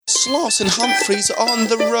Sloss and Humphreys on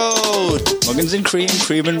the road. Muggins and cream,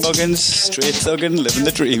 cream and muggins, straight thuggin', living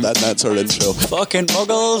the dream. That's our intro. Fucking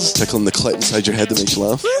muggles. Tickling the clit inside your head that makes you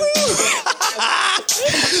laugh.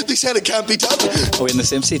 They said it can't be done. Are we in the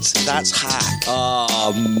same seats? That's hack.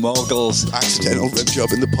 Ah, muggles. Accidental rib job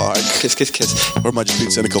in the park. Kiss, kiss, kiss. Or am I just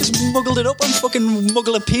being cynical? Muggled it up on fucking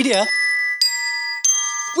Mugglepedia.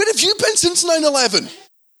 Where have you been since 9/11?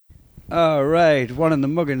 All right, one in the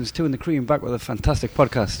Muggins, two in the cream, back with a fantastic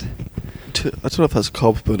podcast. I don't know if that's a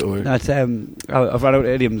compliment or... That's, I've run out of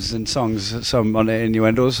idioms and songs, some on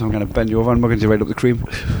innuendos, so I'm going to bend you over on Muggins, you right up the cream.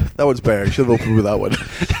 That one's better. You should have opened with that one.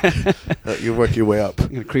 You work your way up. I'm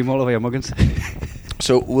going to cream all over your Muggins.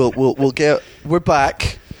 So we'll get... We're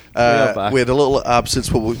back. We are back. We had a little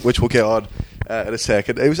absence, which we'll get on in a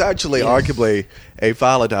second. It was actually arguably a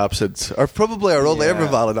valid absence, or probably our only ever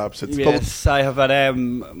valid absence. Yes, I have had...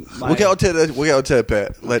 We'll get onto it a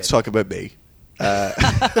bit. Let's talk about me.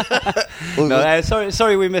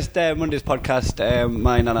 Sorry we missed Monday's podcast.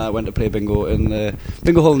 My nana went to play bingo in the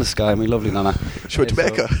bingo hall in the sky. My lovely nana. She went to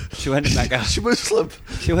Mecca. She went to Mecca. She's Muslim.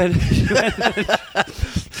 She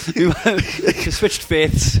switched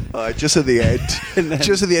faiths. Just at the end.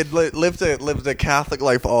 Lived a Catholic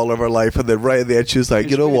life all of her life, and then right at the end, she was like,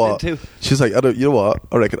 you know what? She's like, you know what?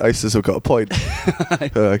 I reckon ISIS have got a point.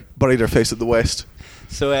 Buried her face at the west.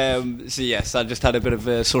 So yes, I just had a bit of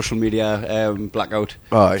a social media blackout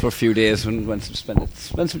for a few days and went to spend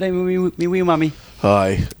some time with me wee mummy.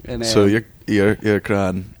 Aye. And, so your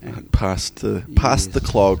gran passed the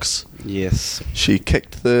clogs. Yes. She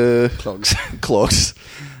kicked the clogs.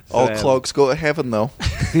 All clogs go to heaven, though.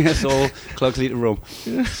 Yes, all clogs lead to Rome.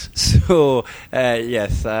 So,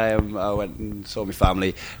 yes, I went and saw my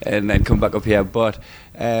family and then come back up here. But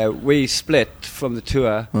we split from the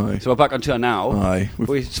tour. Aye. So we're back on tour now. Aye.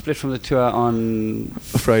 We split from the tour on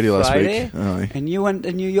Friday last week. Aye. And you went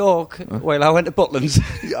to New York while I went to Butlins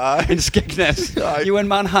in Skegness. Aye. You went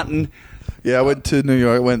Manhattan. Yeah, I went to New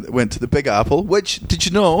York, went to the Big Apple, which, did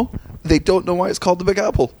you know, they don't know why it's called the Big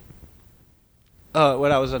Apple?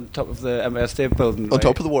 When I was on top of the Empire State Building. On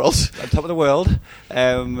top of the world. On top of the world.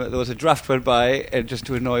 There was a draft went by, and just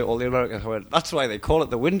to annoy all the Americans, I went, that's why they call it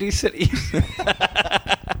the Windy City.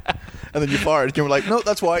 And then you fired, and you were like, no,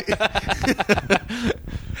 that's why.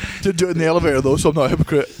 Didn't do it in the elevator, though, so I'm not a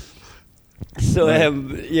hypocrite. So,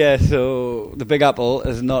 so the Big Apple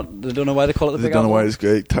is not... They don't know why they call it the Big Apple? They don't know why it's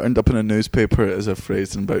great. Turned up in a newspaper as a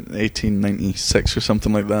phrase in about 1896 or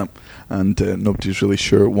something like that. And nobody's really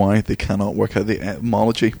sure why. They cannot work out the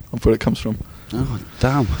etymology of where it comes from. Oh,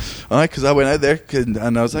 damn. Aye, because I went out there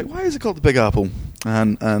and I was like, why is it called the Big Apple?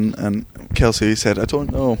 And Kelsey said, I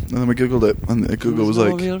don't know. And then we Googled it. And Google was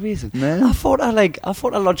like... real reason. Nah. I thought I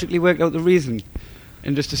logically worked out the reason.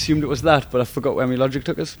 And just assumed it was that, but I forgot where my logic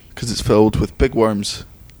took us. Because it's filled with big worms.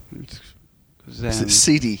 Is it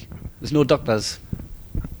seedy? There's no doctors.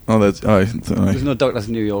 Oh, that's... Aye. There's no doctors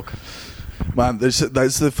in New York. Man, that's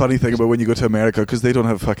the funny thing about when you go to America, because they don't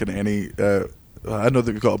have fucking any... I know that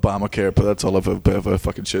we've got Obamacare, but that's all of a bit of a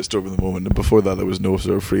fucking shitstorm at the moment. And before that, there was no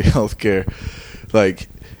sort of free healthcare. Like,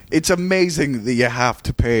 it's amazing that you have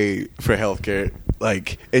to pay for healthcare,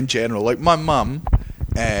 like, in general. Like, my mum...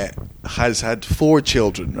 has had 4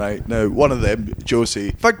 children, right? Now, one of them, Josie,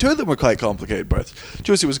 in fact, 2 of them were quite complicated births.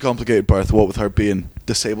 Josie was a complicated birth, what with her being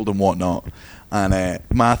disabled and whatnot. And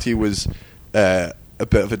Matthew was a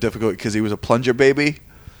bit of a difficulty because he was a plunger baby.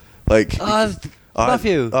 Like...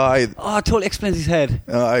 Matthew. It totally explains his head.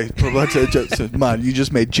 Man, you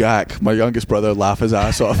just made Jack, my youngest brother, laugh his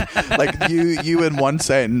ass off. Like you in one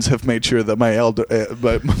sentence have made sure that my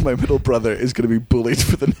middle brother is going to be bullied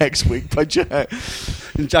for the next week by Jack.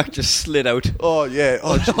 And Jack just slid out. Oh yeah.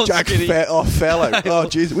 Jack fell out. Oh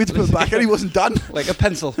jeez, we had to put him back in. He wasn't done. Like a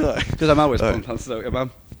pencil. Because I'm always pulling pencils out,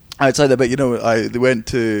 Mum. Outside that bit, they went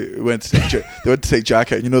to take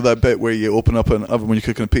Jack out. And you know that bit where you open up an oven when you're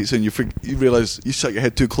cooking a pizza and you realise you set your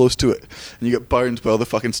head too close to it and you get burned by all the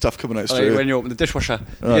fucking stuff coming out straight. When you open the dishwasher,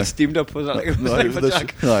 you get steamed up. Was that like for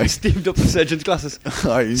Jack? He steamed up the surgeon's glasses.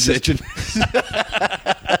 Surgeon.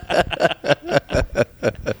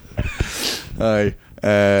 Aye.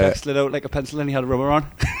 Jack slid out like a pencil and he had a rubber on.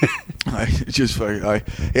 Just very.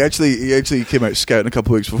 He actually came out scouting a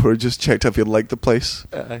couple of weeks before. He just checked if he liked the place.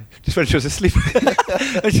 Just when she was asleep.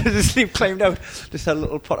 When she was asleep, climbed out. Just had a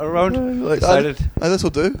little potter around. Decided. This will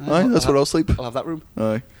do. That's where I'll sleep. I'll have that room.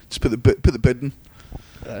 Just put the bed in.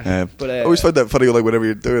 But I always find that funny. Like whenever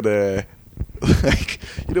you're doing like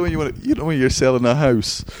when you're selling a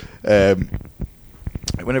house.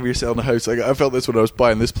 Whenever you're selling a house, like I felt this when I was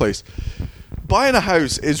buying this place. buying a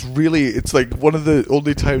house is really, it's like one of the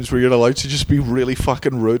only times where you're allowed to just be really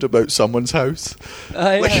fucking rude about someone's house.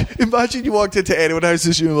 Like, imagine you walked into anyone's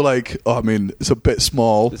houses and you were like, oh, I mean, it's a bit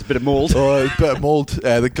small. There's a bit of mould. Oh, a bit of mould.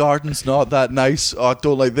 The garden's not that nice. Oh, I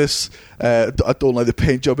don't like this. I don't like the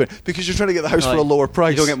paint job. Because you're trying to get the house for a lower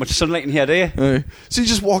price. You don't get much sunlight in here, do you? So you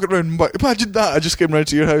just walking around. Imagine that. I just came round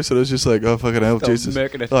to your house and I was just like, oh, fucking hell, Jesus.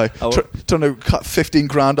 Trying to cut 15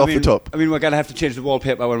 grand off the top. I mean, we're going to have to change the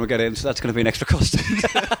wallpaper when we get in, so that's going to be an extra cost.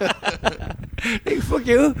 Hey, fuck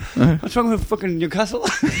you. What's wrong with fucking Newcastle?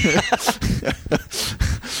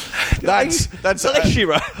 That's like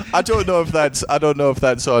She-Ra. I don't know if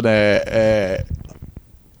that's on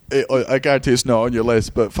I guarantee it's not on your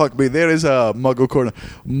list, but fuck me, there is a Muggle corner.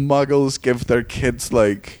 Muggles give their kids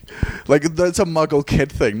like that's a Muggle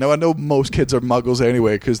kid thing. Now I know most kids are Muggles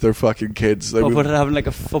anyway because they're fucking kids. Like, but having like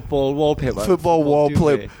a football wallpaper. Football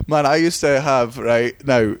wallpaper. Man, I used to have right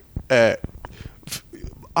now.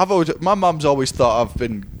 My mum's always thought I've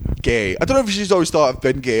been gay. I don't know if she's always thought I've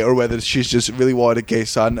been gay or whether she's just really wanted a gay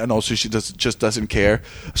son and also she just doesn't care.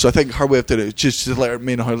 So I think her way of doing it is just to let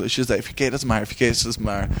me know her. She's like, if you're gay, it doesn't matter. If you're gay, it doesn't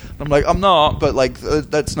matter. And I'm like, I'm not, but like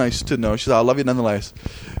that's nice to know. She's like, I love you nonetheless.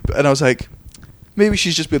 And I was like, maybe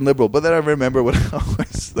she's just been liberal. But then I remember when I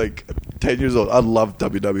was like 10 years old, I loved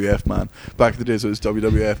WWF, man. Back in the days it was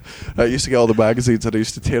WWF. I used to get all the magazines and I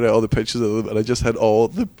used to tear out all the pictures of them and I just had all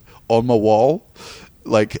the on my wall.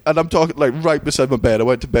 Like, and I'm talking like right beside my bed. I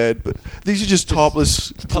went to bed, but these are just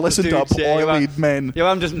topless, glistened up, oily men. Your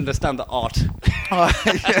mum doesn't understand the art.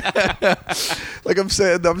 Like I'm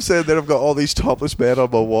saying there, I've got all these topless men on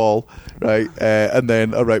my wall, right? And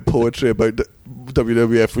then I write poetry about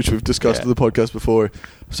WWF, which we've discussed in the podcast before.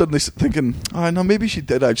 I'm suddenly thinking, oh no, maybe she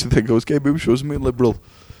did actually think I was gay. Maybe she wasn't being liberal.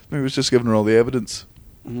 Maybe I was just giving her all the evidence.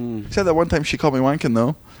 She said that one time she caught me wanking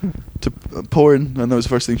though to porn, and that was the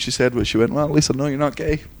first thing she said. But she went, "Well, at least I know you're not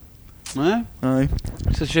gay." Aye.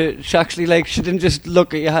 So she actually she didn't just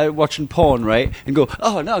look at you watching porn, right, and go,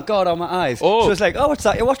 "Oh no, God, on my eyes." Oh, so it's like, "Oh, what's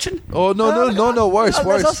that you're watching?" Oh no, worse.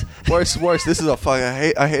 This is a fuck.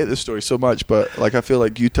 I hate this story so much, but like I feel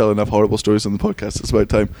like you tell enough horrible stories on the podcast. It's about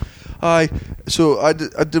time. So I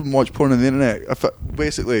didn't watch porn on the internet.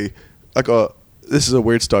 Basically, I got. This is a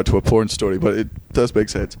weird start to a porn story, but it does make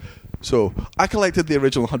sense. So, I collected the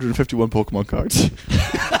original 151 Pokemon cards.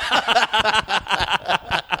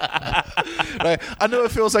 Right? I know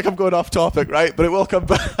it feels like I'm going off topic, right? But it will come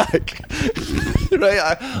back. Right?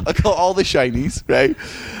 I got all the shinies, right?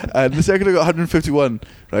 And the second I got 151,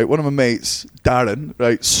 right, one of my mates, Darren,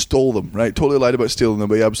 right, stole them, right? Totally lied about stealing them,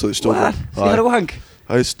 but he absolutely stole them. So you had a wank?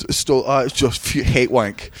 I stole. I just hate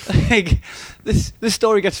wank. This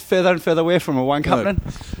story gets further and further away from a wank happening.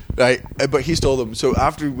 Right, but he stole them. So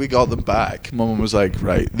after we got them back, my mum was like,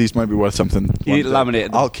 "Right, these might be worth something." You need to laminate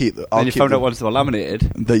them. I'll keep them. And you found out once they were laminated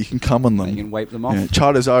that you can come on them. And you can wipe them off. Yeah.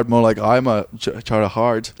 Charizard, more like I'm a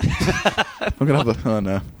Charizard. I'm gonna have a. Oh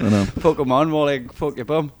no. Pokemon, more like poke your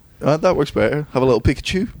bum. That works better. Have a little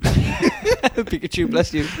Pikachu. Pikachu,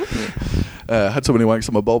 bless you. Had so many wanks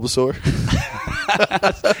on my Bulbasaur.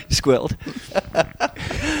 Squirtled.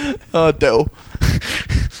 Oh, ditto.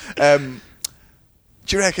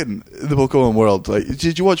 Do you reckon the Pokemon world, like,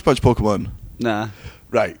 did you watch a bunch of Pokemon? Nah.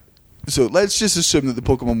 Right. So let's just assume that the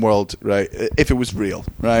Pokemon world, right, if it was real,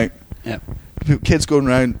 right? Yeah. Kids going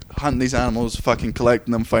around hunting these animals, fucking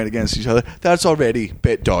collecting them, fighting against each other. That's already a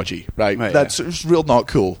bit dodgy, right? That's it's real not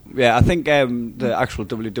cool. Yeah, I think the actual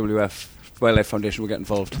WWF Wildlife Foundation will get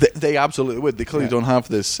involved. They absolutely would. They clearly don't have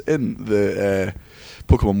this in the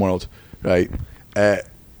Pokemon world, right?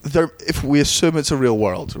 If we assume it's a real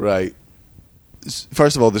world, right?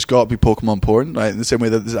 First of all, there's got to be Pokemon porn, right? In the same way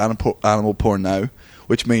that there's animal porn now,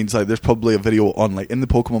 which means like there's probably a video on like in the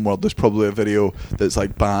Pokemon world. There's probably a video that's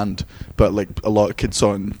like banned, but like a lot of kids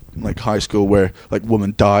saw in like high school where like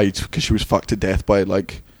woman died because she was fucked to death by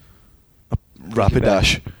like a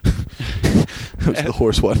Rapidash. It was the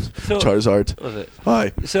horse one, so, Charizard. Was it?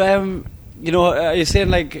 Aye. So you know, are you saying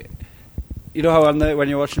like? You know how when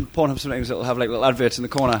you're watching Pornhub sometimes it'll have like little adverts in the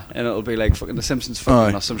corner and it'll be like fucking The Simpsons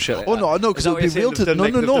fucking or some shit like that. No, because it'll be real to...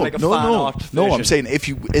 No, I'm saying if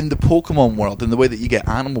you... In the Pokemon world, in the way that you get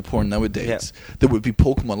animal porn nowadays, there would be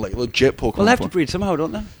Pokemon, like legit Pokemon Well, they have to breed somehow,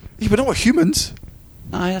 don't they? Yeah, but not with humans.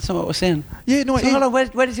 Aye, that's not what we're saying. Yeah, no. So hold on,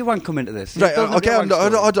 where does your wank come into this? Right, okay, I'm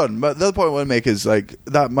done. But the other point I want to make is like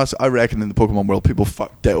that must. I reckon in the Pokemon world, people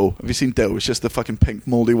fuck Ditto. Have you seen Ditto? It's just the fucking pink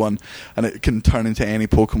moldy one, and it can turn into any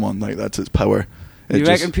Pokemon. Like that's its power. You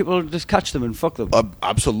reckon people just catch them and fuck them?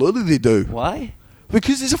 Absolutely, they do. Why?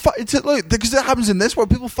 Because because it happens in this world.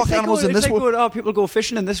 People fuck animals in this world. Going, people go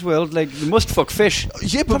fishing in this world. Like they must fuck fish.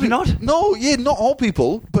 Yeah, but probably not. No, yeah, not all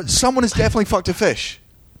people, but someone has definitely fucked a fish.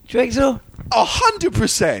 Do you think so?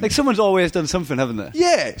 100%. Like someone's always done something, haven't they?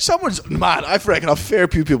 Yeah, someone's mad. I reckon a fair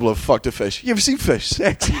few people have fucked a fish. You ever seen fish?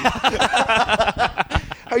 Sexy.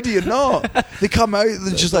 How do you not? They come out.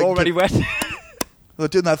 They're just like already wet. They're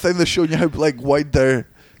doing that thing. They're showing you how like wide their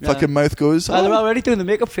fucking mouth goes. They're already doing the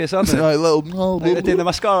makeup face, aren't they? They're doing the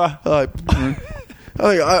mascara.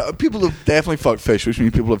 People have definitely fucked fish, which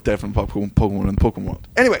means people have definitely fucked Pokemon in the Pokemon world.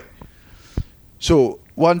 Anyway, so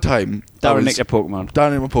one time Darren nicked a Pokemon.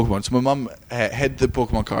 Darren nicked my Pokemon. So my mum hid the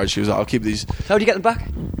Pokemon cards. She was like, "I'll keep these." How do you get them back?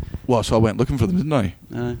 Well, so I went looking for them, didn't I?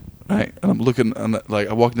 Right, and I'm looking, and like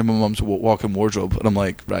I walked into my mum's walk-in wardrobe, and I'm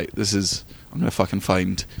like, right, I'm gonna fucking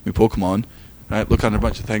find my Pokemon. Right, look under a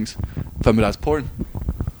bunch of things. Found my dad's porn.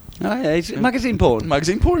 Oh yeah, it's magazine porn.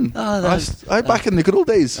 Magazine porn. Oh, back in the good old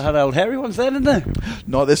days. I had old hairy ones then, didn't they?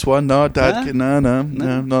 Not this one. No, Dad. No,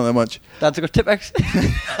 not that much. Dad's got Tipex.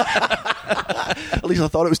 At least I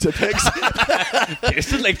thought it was Tipex. It's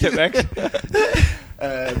still like Tipex.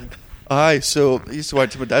 So I used to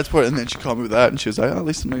write to my dad's porn, and then she called me with that, and she was like, "Oh, at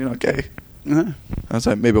least I know you're not gay." Uh-huh. I was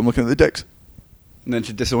like, "Maybe I'm looking at the dicks." And then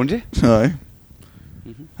she disowned you. Aye.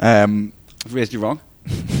 I've raised you wrong.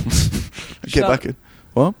 Get back in.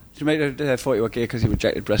 What? She might have thought you were gay because you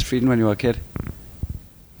rejected breastfeeding when you were a kid.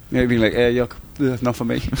 Maybe being like, yuck, not for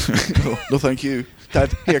me. No, thank you.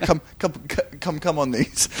 Dad, here, come on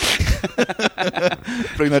these.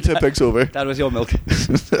 Bring that Tipex over. Dad, was your milk.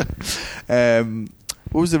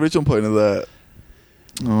 What was the original point of that?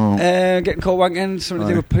 Oh. Getting caught wanking, something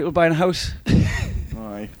to do with people buying a house.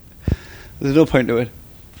 Aye. There's no point to it.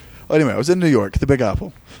 Anyway, I was in New York, the Big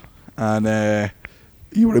Apple, and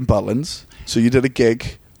you were in Butlins, so you did a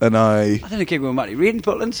gig, and I did a gig with Matty Reid in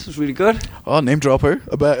Butlins. It was really good. Oh, name dropper.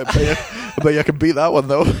 I bet you I can beat that one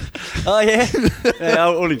though. Oh yeah,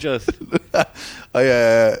 only just.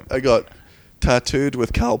 I got tattooed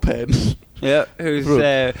with Cal Penn. Yeah, who's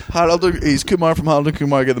Harold? He's Kumar from Harold and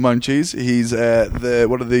Kumar Get the Mountain Cheese. He's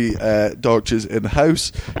one of the doctors in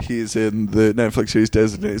House. He's in the Netflix series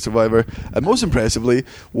Designated Survivor, and most impressively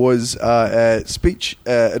was a speech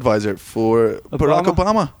advisor for Barack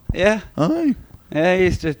Obama. Yeah. Aye. Yeah, he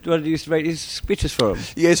used to write his speeches for him.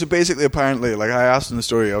 Yeah, so basically, apparently, like I asked in the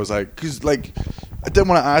story, I was like, because like I didn't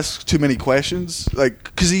want to ask too many questions, like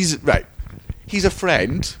because he's a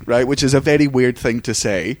friend, right? Which is a very weird thing to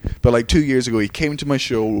say. But like 2 years ago, he came to my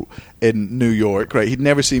show in New York, right? He'd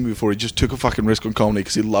never seen me before. He just took a fucking risk on comedy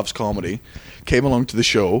because he loves comedy. Came along to the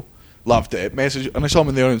show, loved it. And I saw him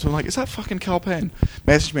in the audience. I'm like, is that fucking Cal Penn?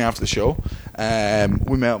 Messaged me after the show.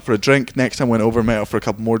 We met up for a drink. Next time went over, met up for a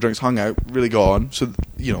couple more drinks, hung out, really got on. So,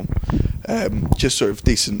 just sort of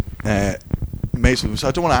decent mates with him. So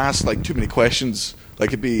I don't want to ask like too many questions.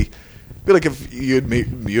 Like it'd be like if you and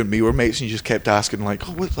me were mates and you just kept asking like,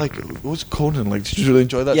 oh, what's Conan like? Did you really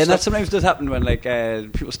enjoy that? Yeah, stuff? and that sometimes does happen when like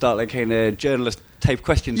people start like kind of journalist type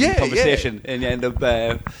questions in conversation, and you end up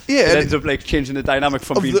it ends up like changing the dynamic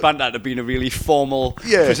from being banter to being a really formal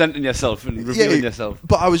presenting yourself and revealing yourself.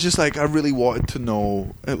 But I was just like, I really wanted to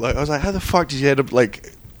know. Like, I was like, how the fuck did you end up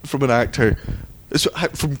like from an actor?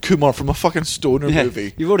 From Kumar, from a fucking stoner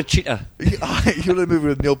movie. You wrote a cheetah. You wrote a movie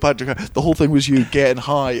with Neil Patrick. The whole thing was you getting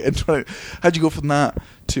high and trying. How'd you go from that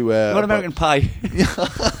to? What American Pie?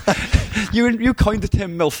 You coined the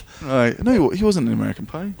term MILF. Right? No, he wasn't in American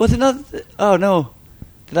Pie. Was it not? Oh no.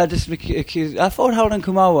 Did I just accuse? I thought Harold and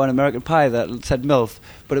Kumar were in American Pie that said MILF,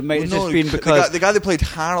 but it might have just been because the guy that played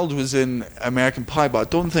Harold was in American Pie, but I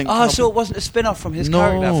don't think. Oh, so it wasn't a spin-off from his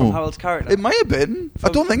character, from Harold's character. It might have been. I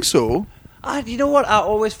don't think so. You know what? I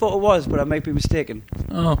always thought it was, but I might be mistaken.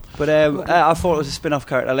 Oh. But I thought it was a spin-off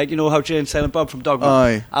character. Like, you know how Jay and Silent Bob from Dogma?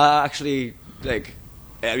 Aye. I actually, like...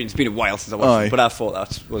 I mean, it's been a while since I watched it, but I thought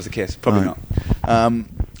that was the case. Probably not.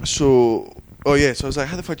 So I was like,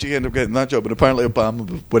 how the fuck did you end up getting that job? And apparently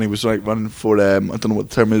Obama, when he was like running for, I don't know what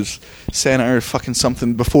the term is, senator, fucking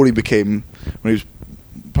something, before he became, when he was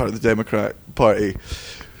part of the Democrat Party...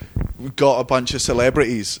 We got a bunch of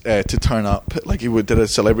celebrities to turn up. Like he did a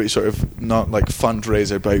celebrity sort of not like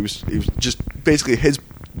fundraiser, but he was just basically his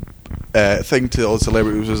thing to all the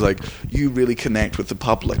celebrities was like, you really connect with the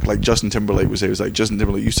public. Like Justin Timberlake was there. He was like, Justin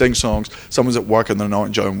Timberlake, you sing songs, someone's at work and they're not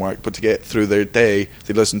enjoying work, but to get through their day,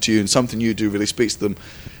 they listen to you, and something you do really speaks to them.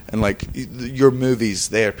 And like your movies,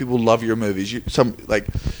 there, people love your movies. You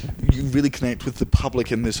really connect with the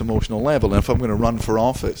public in this emotional level. And if I'm going to run for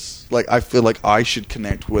office, like I feel like I should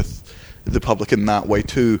connect with the public in that way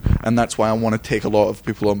too, and that's why I want to take a lot of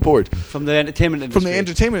people on board from the entertainment industry. From the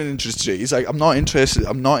entertainment industry, he's like, I'm not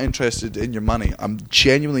interested in your money. I'm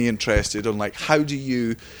genuinely interested in like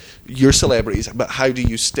you're celebrities, but how do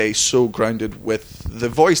you stay so grounded with the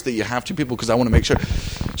voice that you have to people? Because I want to make sure.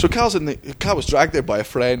 So Cal was dragged there by a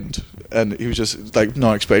friend, and he was just like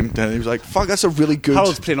not expecting it. And he was like, "Fuck, that's a really good."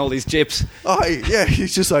 Harold's playing all these japes. Yeah,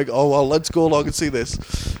 he's just like, "Oh well, let's go along and see this."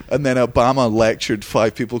 And then Obama lectured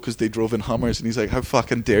 5 people because they drove in Hummers, and he's like, "How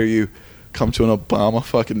fucking dare you come to an Obama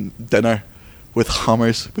fucking dinner with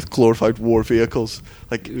Hummers, with glorified war vehicles?"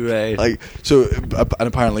 So, and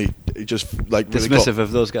apparently he just like really dismissive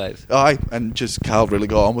of those guys. And just Cal really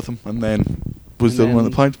got on with him, and then was the one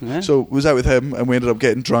at the point. Yeah. So was out with him, and we ended up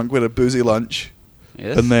getting drunk. We had a boozy lunch,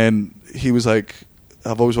 and then he was like,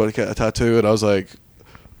 "I've always wanted to get a tattoo," and I was like,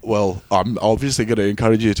 "Well, I'm obviously going to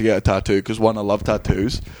encourage you to get a tattoo because one, I love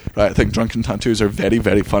tattoos. Right? I think drunken tattoos are very,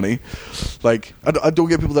 very funny. Like, I don't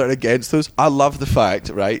get people that are against those. I love the fact,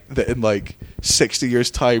 right, that in like 60 years'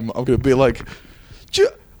 time, I'm going to be like,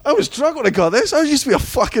 I was drunk when I got this. I used to be a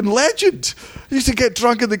fucking legend. I used to get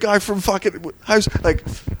drunk in the guy from fucking house. Like,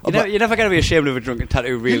 you're never going to be ashamed of a drunken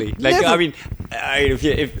tattoo, really. Like, never. I mean, if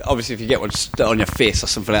you get one on your face or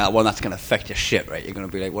something like that, one that's going to affect your shit, right? You're going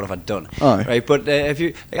to be like, what have I done? Right? But if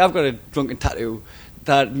you, like, I've got a drunken tattoo.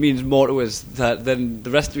 That means more to us than the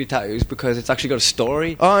rest of my tattoos because it's actually got a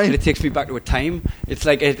story and it takes me back to a time. It's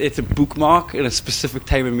like it's a bookmark in a specific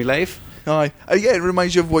time in my life. Yeah, it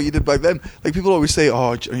reminds you of what you did back then. Like people always say,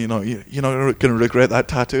 "Oh, you're not going to regret that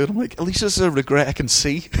tattoo." And I'm like, at least this is a regret I can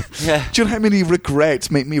see. Yeah. Do you know how many regrets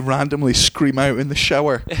make me randomly scream out in the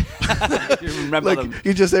shower? You remember them.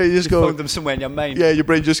 You just go. Found them somewhere in your mind. Yeah, your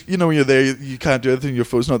brain just when you're there, you can't do anything. Your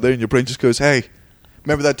phone's not there, and your brain just goes, "Hey,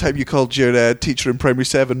 remember that time you called your teacher in primary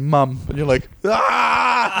 7 mum?" And you're like,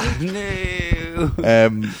 "Ah,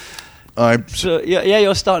 no." So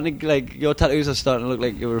you're starting to your tattoos are starting to look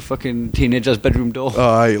like you're a fucking teenager's bedroom door.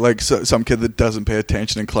 Some kid that doesn't pay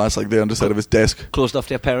attention in class, like the underside of his desk, closed off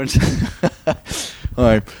to your parents.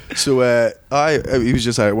 So he was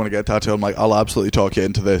just like, "I want to get a tattoo." I'm like, "I'll absolutely talk you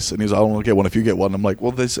into this." And he was like, "I want to get one if you get one." I'm like,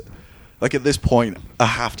 "Well, this, like at this point, I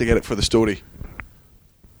have to get it for the story."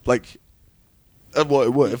 Like.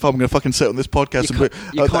 What if I'm going to fucking sit on this podcast at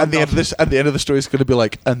the end of the story it's going to be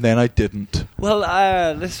like, and then I didn't. Well,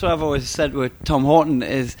 this is what I've always said with Tom Horton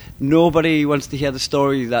is nobody wants to hear the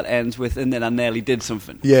story that ends with and then I nearly did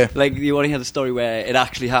something. Yeah. Like you want to hear the story where it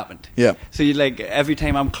actually happened. Yeah. So you like every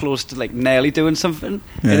time I'm close to like nearly doing something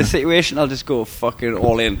in a situation, I'll just go fucking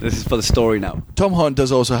all in. This is for the story now. Tom Horton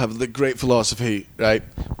does also have the great philosophy, right?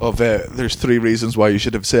 Of there's 3 reasons why you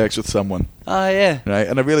should have sex with someone. Yeah. Right,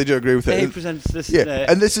 and I really do agree with it. He presents this. Yeah,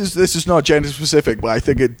 and this is not gender specific, but I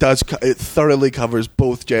think it thoroughly covers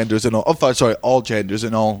both genders and all genders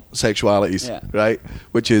and all sexualities. Yeah. Right,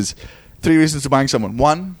 which is 3 reasons to bang someone.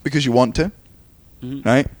 1, because you want to. Mm-hmm.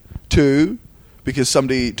 Right. 2, because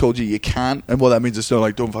somebody told you can't, and what that means is not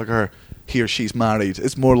like don't fuck her. He or she's married.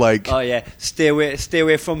 It's more like stay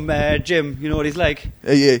away from Jim. You know what he's like.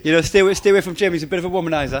 Yeah. You know, stay away from Jim. He's a bit of a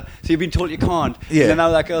womanizer. So you've been told you can't. Yeah. And then now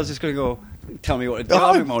that girl's just going to go. Tell me what to do.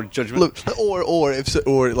 I have more judgment. Look, if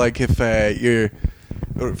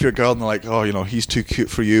you're a girl and they're like, oh, he's too cute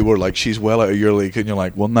for you, or like she's well out of your league, and you're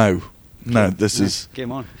like, well, no, this is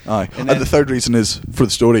game on. Aye, and the third reason is for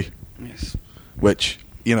the story. Yes, which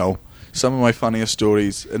some of my funniest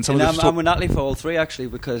stories and some of the. I'm with Natalie for all 3 actually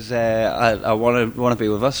because I want to be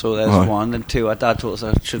with her. So there's 1 and 2. Our dad told us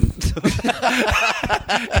I shouldn't.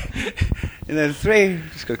 And then 3,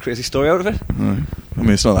 just got a crazy story out of it. Right. I mean,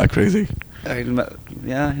 it's not that crazy.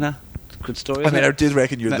 Good story. I mean, I did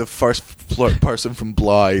reckon you're the first person from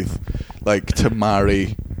Blythe, like, to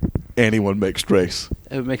marry anyone mixed race.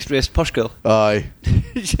 A mixed race posh girl. Aye.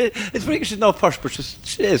 It's funny because she's not posh, but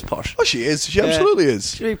she is posh. Oh, she is. She absolutely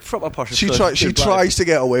is. She's proper posh. She tries to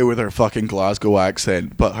get away with her fucking Glasgow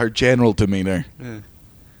accent, but her general demeanour. Yeah.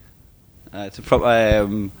 It's a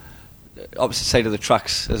proper opposite side of the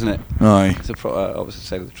tracks, isn't it? Aye. It's a proper opposite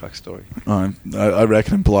side of the track story. Aye. I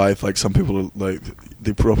reckon in Blythe, like some people are, like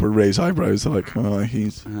they proper raise eyebrows. They're like, oh,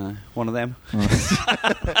 he's one of them.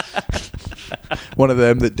 One of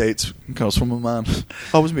them that dates girls from a man.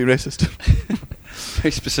 Always be racist.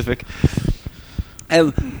 Very specific.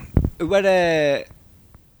 When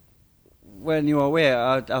you were away,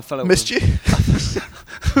 I fell out. Missed you? I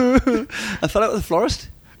fell out with the florist.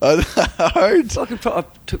 I heard. Fucking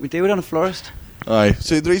took me down on a florist. Aye.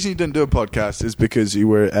 So the reason you didn't do a podcast is because you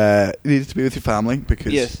were you needed to be with your family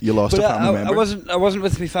because you lost a family member. I wasn't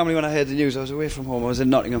with my family when I heard the news. I was away from home. I was in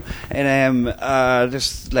Nottingham, and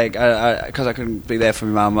just like because I couldn't be there for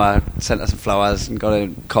my mum, I sent her some flowers and got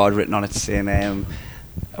a card written on it saying,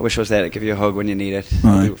 "I wish I was there to give you a hug when you need it.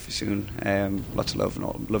 I'll do it for you soon. Lots of love and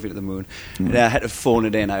all, love you to the moon." And I had to phone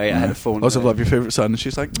it in. I had to phone. Lots of love, your favourite son, and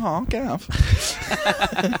she's like, "Oh, Gav."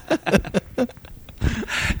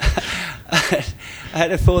 I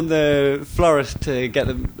had to phone the florist to get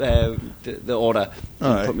the order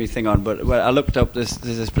and put me thing on. But I looked up there's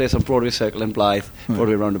this place on Broadway Circle in Blythe,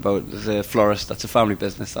 Broadway Roundabout. There's a florist. That's a family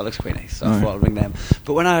business. That looks quite nice. So I thought I'll ring them.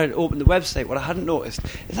 But when I opened the website, what I hadn't noticed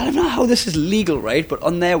is I don't know how this is legal, right? But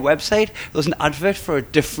on their website, there's an advert for a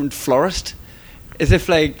different florist. As if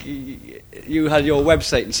like you had your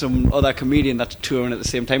website and some other comedian that's touring at the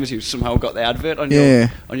same time as you somehow got the advert on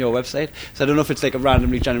your website. So I don't know if it's like a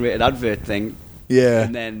randomly generated advert thing. Yeah.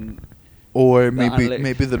 And then, or maybe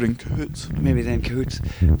they're in cahoots. Maybe they're in cahoots.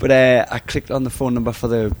 But I clicked on the phone number for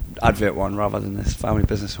the advert one rather than this family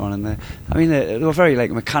business one, and they were very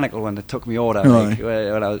like mechanical when they took me order. Like,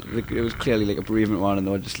 it was clearly like a bereavement one, and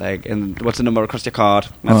they were just like, "And what's the number across your card?"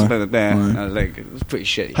 And I was like, it was pretty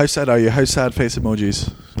shitty. How sad are you? How sad face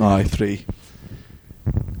emojis? 3.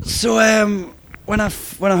 So when I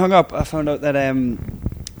hung up, I found out that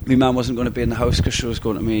my mum wasn't going to be in the house because she was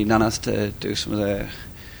going to my nana's to do some of the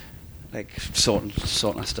like sorting her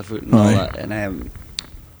stuff out and all that, and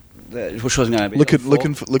which wasn't going to be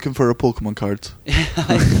looking for her Pokemon cards.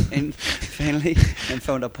 and finally, and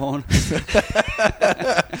found a pawn.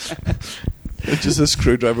 It's just a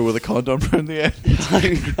screwdriver with a condom around the end.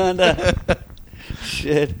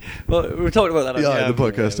 Shit. Well, we were talking about that. The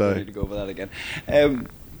podcast. We need to go over that again.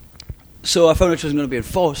 So I found out she wasn't going to be in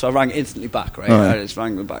force, so I rang instantly back, right? I just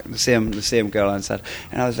rang back, the same girl, and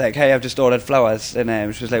I was like, "Hey, I've just ordered flowers,"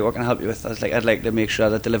 and she was like, "What can I help you with?" I was like, "I'd like to make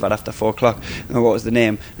sure they're delivered after 4 o'clock." And what was the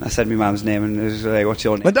name? And I said my mum's name, and it was like, "What's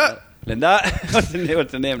your name?" Linda. What's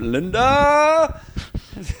the name? Linda.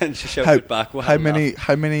 And she shouted back. How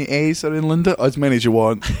many A's are in Linda? As many as you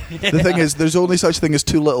want. The thing is, there's only such thing as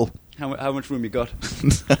too little. How much room you got?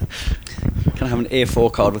 Can I have an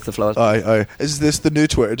A4 card with the flowers? Aye. Is this the new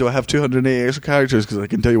Twitter? Do I have 280 extra characters? Because I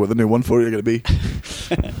can tell you what the new one for you are going to be.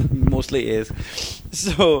 Mostly is.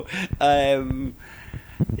 So,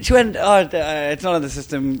 she went, it's not on the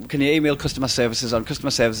system. Can you email customer services on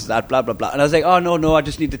customer services at blah, blah, blah. And I was like, oh, no, I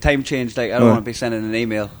just need the time change. Like, I don't want to be sending an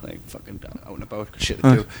email. Like, fucking out and about, shit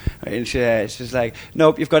to do. And she's like,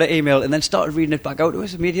 nope, you've got to email. And then started reading it back out to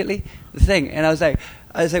us immediately, the thing. And I was like,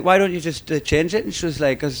 why don't you just change it? And she was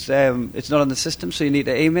like, because it's not on the system, so you need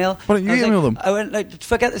to email. Why don't you email them? I went, like,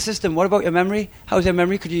 forget the system. What about your memory? How's your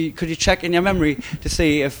memory? Could you check in your memory to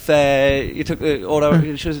see if you took the order?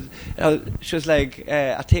 And she was like,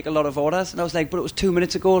 I take a lot of orders. And I was like, but it was 2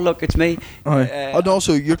 minutes ago. Look, it's me. And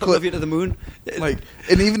also, you're love you to the moon. Like,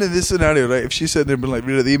 and even in this scenario, right? If she said there, like,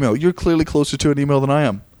 read the email, you're clearly closer to an email than I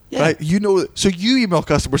am. Yeah. Right, you know. So you email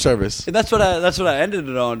customer service. And that's what I ended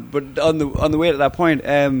it on. But on the way to that point,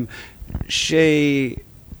 I said,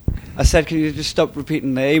 "Can you just stop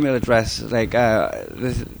repeating the email address?" Like, I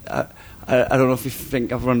don't know if you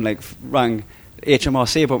think I've rang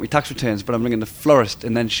HMRC about my tax returns, but I'm ringing the florist.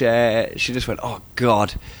 And then she just went, "Oh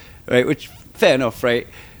God," right? Which fair enough, right?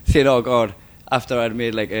 Saying "Oh God" after I'd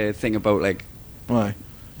made like a thing about like, why?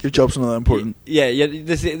 Your job's not that important. Yeah.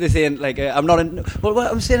 This ain't like I'm not in. Well,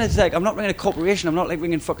 what I'm saying is like I'm not ringing a corporation. I'm not like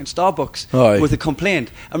ringing fucking Starbucks with a complaint.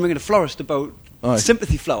 I'm ringing a florist about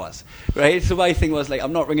sympathy flowers, right? So my thing was like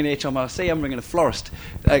I'm not ringing HMRC. I'm ringing a florist.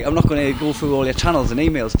 Like, I'm not going to go through all your channels and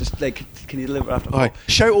emails. Just like, can you deliver after 4?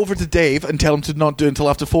 Shout over to Dave and tell him to not do it until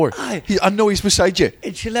after 4. I know he's beside you.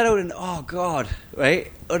 And she let out an "Oh God,"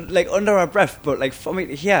 right? Like under her breath, but like for me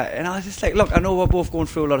to hear. And I was just like, look, I know we're both going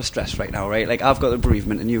through a lot of stress right now, right? Like I've got the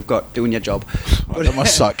bereavement and you've got doing your job. But that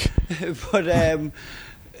must suck.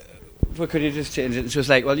 But could you just change it? And she was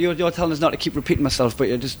like, well, you're telling us not to keep repeating myself, but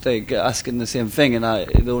you're just like asking the same thing, and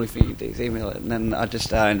the only thing you do is email it. And then I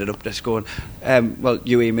ended up just going, well,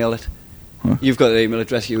 you email it. Huh? You've got the email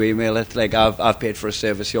address, you email it. Like I've paid for a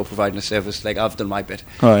service, you're providing a service. Like I've done my bit.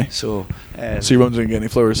 Aye. So your mum didn't get any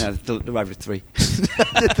flowers? No, they arrived at 3.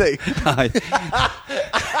 Did they? Aye.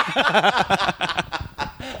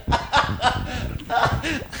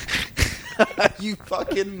 You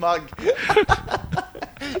fucking mug.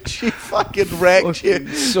 She fucking wrecked you.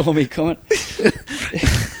 Saw me coming.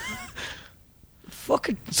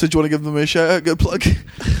 Fucking. So do you want to give them a shout out? Good plug.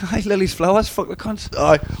 Hi, Lily's Flowers, fuck the cunts.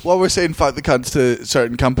 While we're saying fuck the cunts to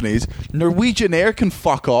certain companies, Norwegian Air can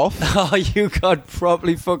fuck off. Oh, you got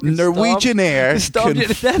properly fucking Norwegian Air stomped you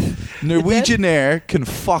to death. Norwegian Air can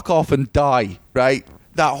fuck off and die, right?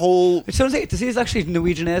 That whole... It sounds like a disease, actually,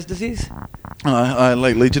 Norwegian Air's disease. I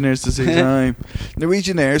like Legionnaire's disease.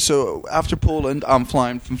 Norwegian Air, so after Poland, I'm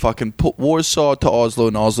flying from fucking Warsaw to Oslo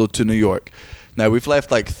and Oslo to New York. Now, we've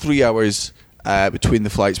left like 3 hours between the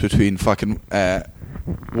flights between fucking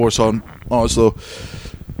Warsaw and Oslo.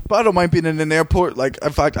 But I don't mind being in an airport. Like,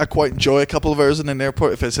 in fact, I quite enjoy a couple of hours in an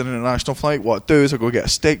airport if it's an international flight. What I do is I go get a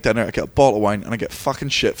steak dinner, I get a bottle of wine, and I get fucking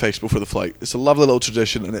shit-faced before the flight. It's a lovely little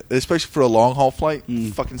tradition, and especially for a long-haul flight,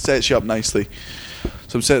 fucking sets you up nicely.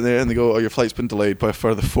 So I'm sitting there, and they go, "Oh, your flight's been delayed by a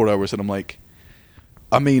further 4 hours," and I'm like,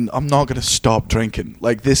 I mean, I'm not going to stop drinking.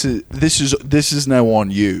 Like, this is now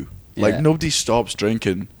on you. Like, nobody stops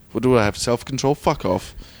drinking. What do I have? Self-control? Fuck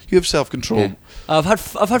off. You have self-control. Yeah. I've had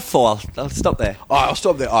 4. I'll stop there. I'll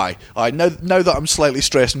stop there. Now that I'm slightly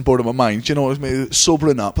stressed and bored of my mind, you know, maybe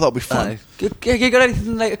sobering up. That'll be fun. You got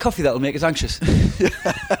anything like a coffee that'll make us anxious?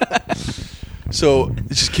 So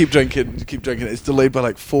just keep drinking. It's delayed by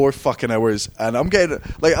like 4 fucking hours, and I'm getting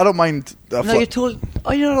like, I don't mind. You're told.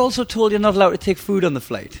 Oh, you're also told you're not allowed to take food on the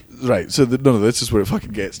flight. Right. So none of this is where it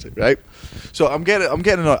fucking gets to. Right. So I'm getting.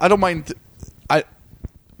 I don't mind.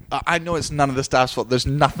 I know it's none of the staff's fault. There's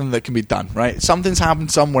nothing that can be done, right? Something's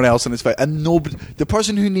happened somewhere else, and it's fine. And nobody, the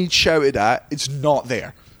person who needs shouted at, it's not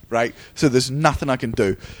there, right? So there's nothing I can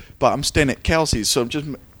do. But I'm staying at Kelsey's, so I'm just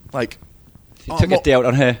like... You took a day out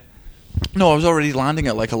on her? No, I was already landing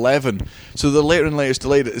at like 11. So the later and later it's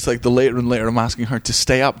delayed. It's like the later and later I'm asking her to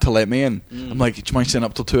stay up to let me in. I'm like, do you mind staying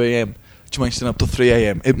up till 2 a.m.? Do you mind staying up till 3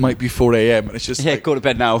 a.m.? It might be 4 a.m. And it's just like, go to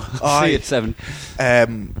bed now. See you at 7.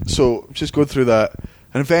 So just going through that.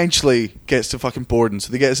 And eventually gets to fucking boarding.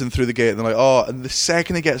 So they get us in through the gate, and they're like, oh, and the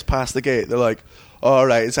second it gets past the gate, they're like, all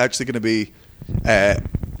right, it's actually going to be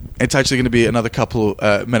another couple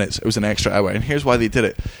minutes. It was an extra hour. And here's why they did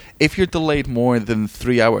it. If you're delayed more than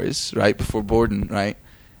 3 hours, right, before boarding, right,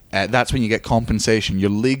 that's when you get compensation. You're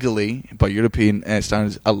legally, by European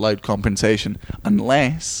standards, allowed compensation,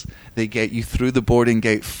 unless they get you through the boarding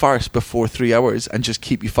gate first before 3 hours and just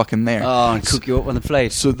keep you fucking there. Oh, and cook you up on the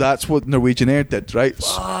flight. So that's what Norwegian Air did, right?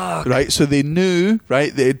 Fuck. Right, so they knew,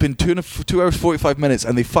 right, they had been 2 hours 45 minutes,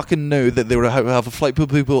 and they fucking knew that they were have a flight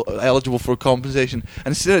people eligible for compensation. And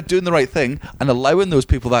instead of doing the right thing and allowing those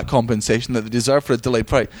people that compensation that they deserve for a delayed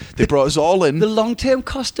flight, they brought us all in. The long-term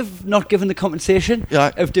cost of not giving the compensation,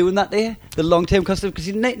 of doing that there, the long-term cost of... Because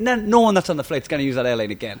no one that's on the flight is going to use that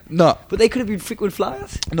airline again. No. But they could have been frequent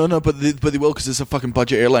flyers. No, but they will, because it's a fucking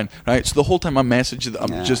budget airline, right? So the whole time I'm messaging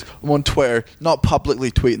them, I'm on Twitter, not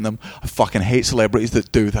publicly tweeting them. I fucking hate celebrities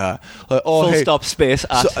that do that. Like, Full stop space.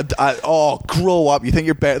 Grow up. You think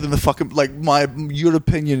you're better than the fucking, like, your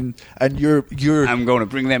opinion and your. I'm going to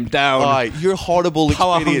bring them down. Your horrible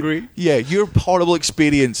Power experience. hungry. Yeah, your horrible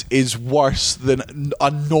experience is worse than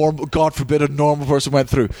a normal, God forbid, a normal person went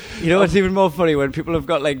through. You know what's even more funny? When people have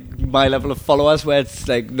got like my level of followers, where it's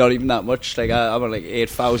like not even that much. Like I'm on like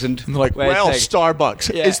 8,000. And they're like, well, like,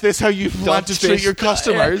 Starbucks. Yeah. Is this how you want to treat your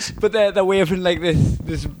customers? Yeah. But they're waving like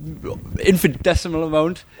this infinitesimal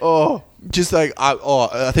amount. Oh, just like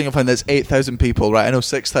I think I found there's 8,000 people, right? I know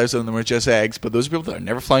 6,000 of them are just eggs, but those are people that are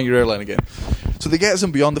never flying your airline again. So they get us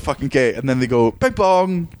in beyond the fucking gate, and then they go bing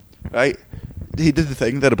bong, right? He did the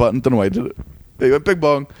thing, that a button, don't know why he did it. They went bing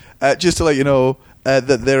bong, just to let you know that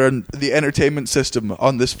the entertainment system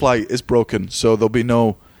on this flight is broken, so there'll be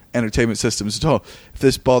no entertainment systems at all. If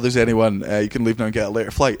this bothers anyone, you can leave now and get a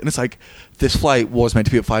later flight. And it's like, this flight was meant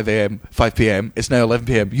to be at 5 p.m. It's now 11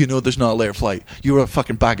 p.m. You know there's not a later flight. You're a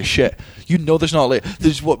fucking bag of shit. You know there's not a later.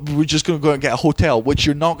 We're just going to go and get a hotel, which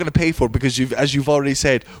you're not going to pay for, because as you've already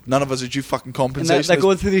said, none of us are due fucking compensation. And they're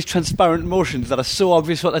going through these transparent motions that are so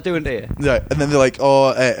obvious what they're doing to you. Yeah, and then they're like,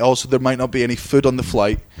 also there might not be any food on the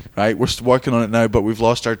flight, right? We're still working on it now, but we've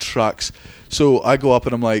lost our trucks. So I go up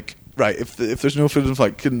and I'm like, right, if there's no food in the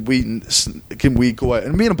flight, can we go out?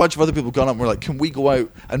 And me and a bunch of other people got up and we're like, can we go out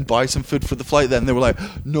and buy some food for the flight then? And they were like,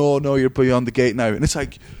 no, you're beyond the gate now. And it's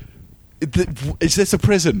like, is this a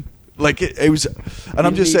prison? Like, it was... And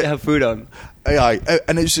I'm just saying... to have food on. And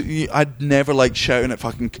I'd never like shouting at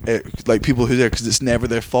fucking like people who are there, because it's never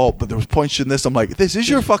their fault. But there was points in this, I'm like, this is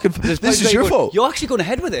your fucking... This is your fault. You're actually going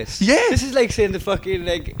ahead with this. Yeah. This is like saying the fucking...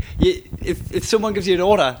 like, if someone gives you an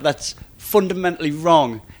order that's fundamentally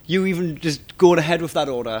wrong, you even just going ahead with that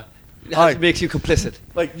order It makes you complicit.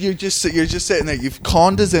 Like you're just sitting there. You've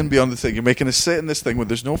conned us in beyond the thing. You're making us sit in this thing where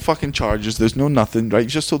there's no fucking charges. There's no nothing. Right? You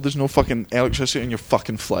just told there's no fucking electricity on your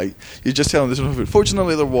fucking flight. You're just telling them there's no food.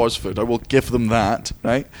 Fortunately, there was food. I will give them that.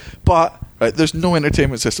 Right? But right, there's no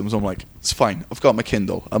entertainment systems. I'm like, it's fine. I've got my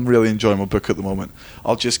Kindle. I'm really enjoying my book at the moment.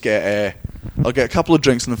 I'll just get I'll get a couple of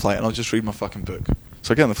drinks in the flight and I'll just read my fucking book.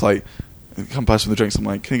 So I get on the flight. Come past with the drinks. I'm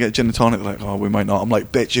like, can you get a gin and tonic? They're like, oh, we might not. I'm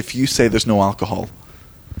like, bitch, if you say there's no alcohol,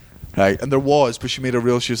 right? And there was, but she made a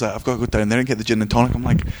real. She was like, I've got to go down there and get the gin and tonic. I'm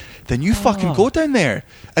like, then you fucking go down there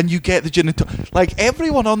and you get the gin and tonic. Like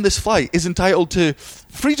everyone on this flight is entitled to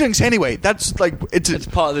free drinks anyway. That's like it's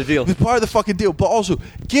part of the deal. It's part of the fucking deal. But also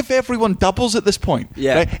give everyone doubles at this point.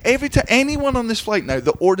 Yeah. Right? Every time anyone on this flight now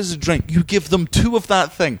that orders a drink, you give them 2 of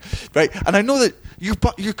that thing, right? And I know that. Your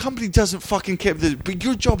company doesn't fucking care, but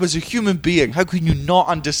your job as a human being, how can you not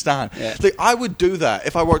understand? Yeah. Like I would do that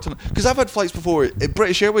if I worked on, because I've had flights before.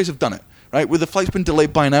 British Airways have done it, right? Where the flight's been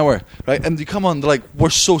delayed by an hour, right? And you come on, they're like,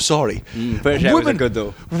 "We're so sorry." British Airways are good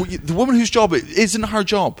though. The woman whose job it isn't her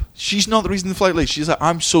job. She's not the reason the flight late. She's like,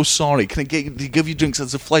 "I'm so sorry. Can I give you drinks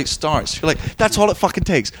as the flight starts?" You're like, "That's all it fucking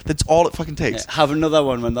takes. That's all it fucking takes." Yeah, have another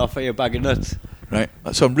one when they offer you a bag of nuts. Right.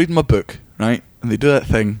 So I'm reading my book, right? And they do that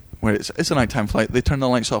thing where it's a nighttime flight. They turn the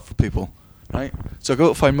lights off for people, right? So I go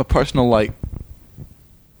to find my personal light.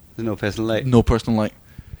 There's no personal light. No personal light.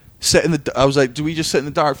 I was like, do we just sit in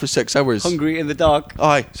the dark for 6 hours? Hungry in the dark.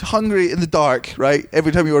 Aye, so hungry in the dark, right?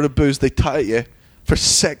 Every time you order booze, they tie at you for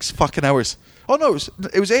 6 fucking hours. Oh no,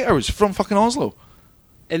 it was 8 hours from fucking Oslo.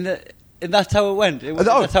 And that's how it went.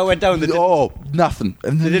 That's how it went down. Nothing.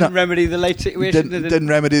 And they didn't remedy the light situation. Didn't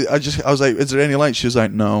remedy. I was like, is there any light? She was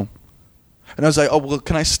like, no. And I was like, oh well,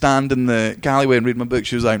 can I stand in the gallery and read my book?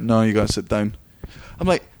 She was like, no, you gotta sit down. I'm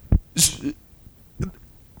like,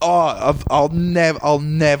 I'll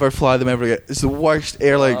never fly them ever again. It's the worst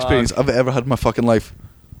airline experience I've ever had in my fucking life.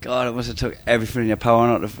 God, it must have took everything in your power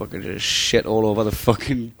not to fucking just shit all over the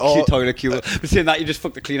fucking toilet queue. But saying that, you just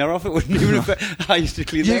fuck the cleaner off. It wouldn't even affect. I used to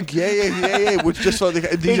clean them. Yeah. Which just like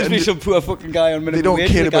there'd just be some poor fucking guy on minimum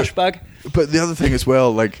wage in a cash bag. But the other thing as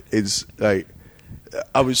well, like, is like,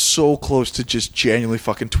 I was so close to just genuinely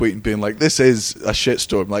fucking tweeting, being like, "This is a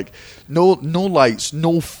shitstorm." Like, no lights,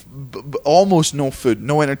 almost no food,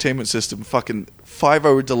 no entertainment system. Fucking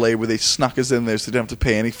 5-hour delay where they snuck us in there so they didn't have to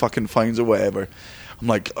pay any fucking fines or whatever. I'm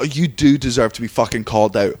like, oh, you do deserve to be fucking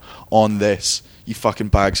called out on this, you fucking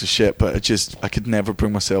bags of shit. But I could never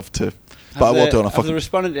bring myself to. But I will do it on a fucking. Have they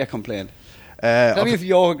responded to your complaint? Tell me if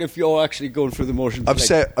you're actually going through the motions. I've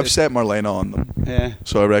set Marlena on them. Yeah.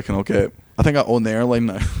 So I reckon I'll get. I think I own the airline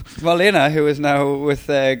now. Marlena, who is now with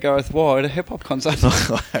Gareth Ward at a hip hop concert.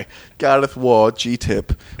 Gareth Ward,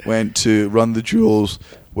 G-Tip, went to Run the Jewels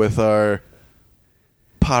with our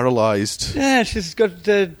paralysed. Yeah, she's got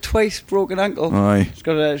twice broken ankle. Aye. She's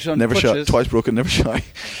got she's on never crutches. Twice broken, never shy.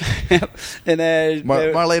 Yep. And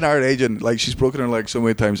Marlene, our agent, like, she's broken her leg so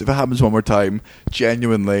many times. If it happens one more time,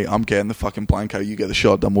 genuinely, I'm getting the fucking blank out. You get the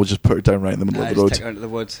shot done. We'll just put her down right in the middle of the road. Take her into the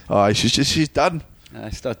woods. Aye, she's done.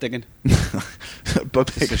 Start digging.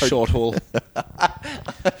 But it's a short hole.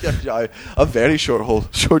 A very short hole,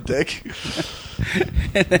 short dick.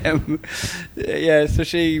 And, yeah, so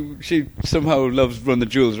she somehow loves Run the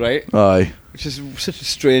Jewels, right? Aye. Which is such a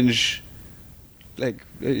strange, like,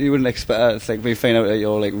 you wouldn't expect. It's like when you find out that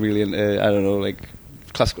you're like really into, I don't know, like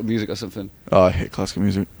classical music or something. Oh, I hate classical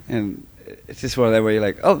music. And it's just one of them where you're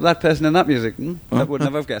like, oh, that person in that music, I would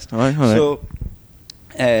never have guessed. Aye. So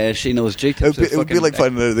she knows G-Tip. It would be like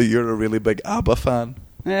finding out that you're a really big ABBA fan.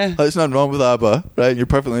 Yeah. There's nothing wrong with ABBA, right? You're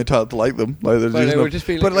perfectly entitled to like them.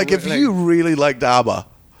 Like, if you really liked ABBA,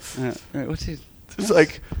 what's he? It's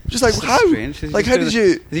like, just like, how? Strange. Like, how did you?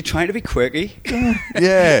 Is he trying to be quirky?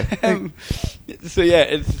 Yeah. So yeah,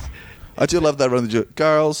 it's. I do love that Run the Jewels.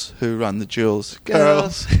 Girls who run the jewels.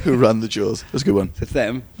 Girls who run the jewels. That's a good one. It's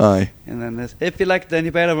them. Aye. And then there's, if you like it, then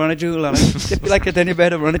you better run a jewel on it. If you like it, then you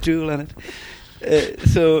better run a jewel on it.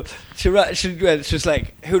 So she's just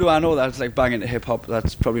like, who do I know that's like banging to hip hop?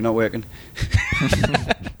 That's probably not working.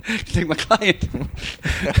 She's like, my client,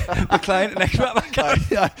 next rapper.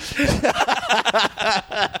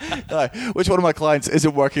 Which one of my clients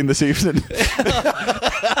isn't working this evening?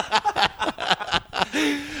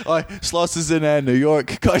 Sloss is in New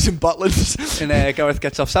York. Guys in Butlins. And Gareth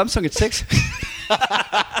gets off Samsung at 6.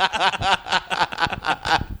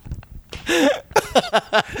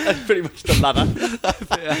 That's pretty much the ladder.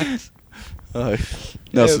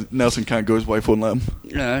 Nelson can't go. His wife won't let him.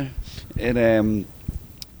 Yeah.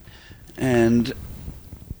 And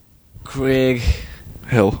Craig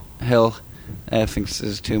Hill thinks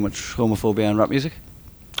there's too much homophobia in rap music.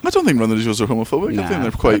 I don't think Run the Jewels are homophobic. I think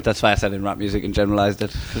they're quite. That's why I said in rap music and generalised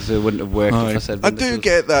it, because it wouldn't have worked if I said. I do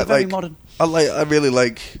get that. Very Like, modern. I really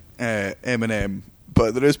like Eminem,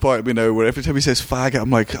 but there is part of me now where every time he says faggot, I'm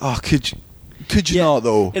like, oh, could you not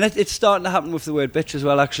though? And it's starting to happen with the word bitch as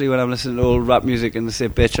well. Actually, when I'm listening to old rap music and they say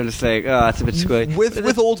bitch, I'm just like, oh, it's a bit square.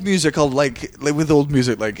 With old music, I'll like with old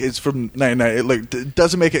music, like it's from 99. It like it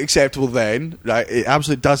doesn't make it acceptable then, right? It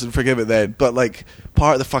absolutely doesn't forgive it then. But like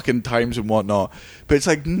part of the fucking times and whatnot. But it's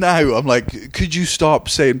like now I'm like, could you stop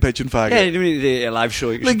saying bitch and faggot? Yeah, you need to do a live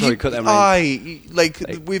show. You should probably cut them.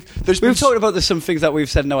 We've talked about there's some things that we've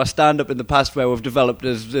said in our stand-up in the past where we've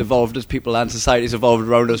evolved as people and society's evolved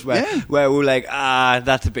around us. Where we're like,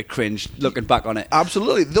 that's a bit cringe. Looking back on it,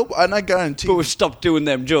 absolutely. And I guarantee. But we've stopped doing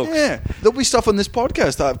them jokes. Yeah, there'll be stuff on this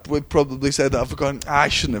podcast that we've probably said that I've forgotten. I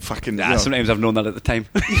shouldn't have fucking. Sometimes I've known that at the time.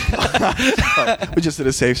 We're just in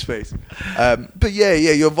a safe space. But yeah,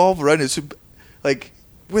 you evolve around it. So, like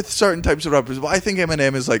with certain types of rappers, I think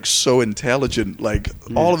Eminem is like so intelligent, like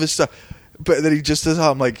all of his stuff. But then he just does.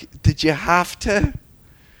 I'm like, did you have to?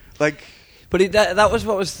 Like. But that was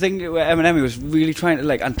what was the thing with Eminem. He was really trying to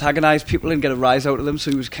like antagonise people and get a rise out of them. So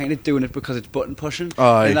he was kind of doing it because it's button pushing.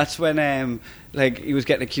 And that's when like he was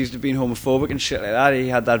getting accused of being homophobic and shit like that. He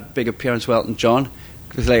had that big appearance with Elton John.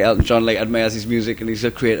 Because like Elton John like admires his music and he's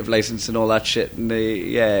a creative license and all that shit, and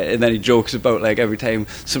and then he jokes about like every time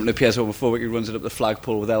something appears homophobic, he runs it up the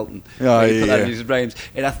flagpole with Elton. Put that in his rhymes,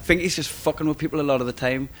 and I think he's just fucking with people a lot of the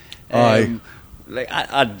time. Like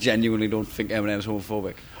I genuinely don't think Eminem's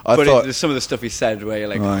homophobic. There's some of the stuff he said where you're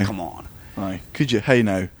like, oh, come on. Could you? Hey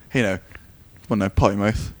now, come on now, potty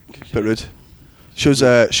mouth, bit rude. Shows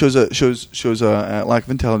a lack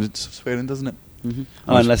of intelligence, swearing, doesn't it? Mm-hmm.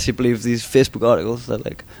 Unless you believe these Facebook articles that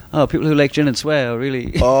like, people who like gin and swear are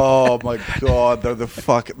really. Oh my god, they're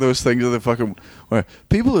those things are the fucking. Where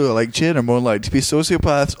people who like gin are more likely to be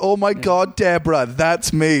sociopaths. Oh my god, Deborah,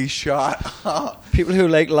 that's me. Shut up. People who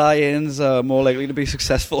like lions are more likely to be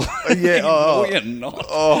successful. Yeah, no, you're not.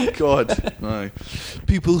 Oh god, no.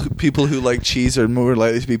 People who like cheese are more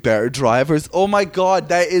likely to be better drivers. Oh my god,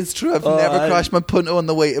 that is true. I've never crashed my Punto on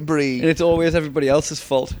the way to Brie. And it's always everybody else's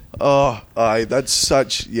fault. Oh, that's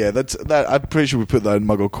such. Yeah, that's that. I'm pretty sure we put that in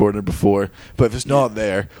Muggle Corner before, but if it's not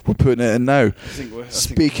there, we're putting it in now.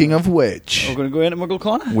 Speaking of which, we're going to go into Muggle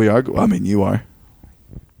Corner. We are. I mean, you are.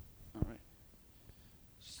 All right.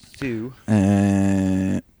 Stu.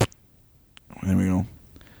 There we go.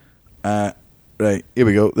 Right, here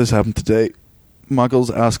we go. This happened today.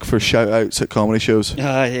 Muggles ask for shout-outs at comedy shows.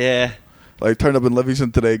 Yeah. Like, turned up in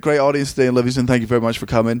Livingston today. Great audience today in Livingston. Thank you very much for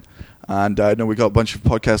coming. And I know we got a bunch of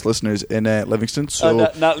podcast listeners in Livingston,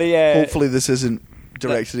 so Natalie, hopefully this isn't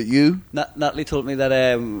directed at you. Natalie told me that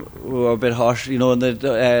we were a bit harsh, in the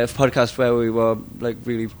podcast where we were like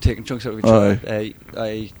really taking chunks out of each other.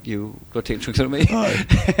 You were taking chunks out of me.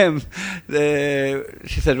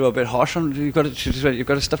 She said we were a bit harsh on. You've got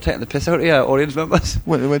to stop taking the piss out of your audience members.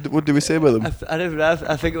 What did we say about them?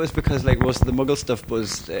 I think it was because like most of the Muggle stuff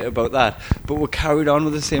was about that, but we carried on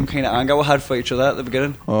with the same kind of anger we had for each other at the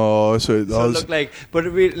beginning. Oh, so it looked like, but it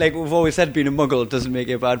really, like we've always said, being a Muggle doesn't make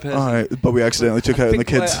you a bad person. But we accidentally took out on the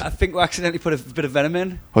kids. I think we accidentally put a bit of venom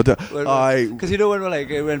in. Because when we're like,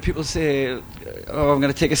 when people say, "Oh, I'm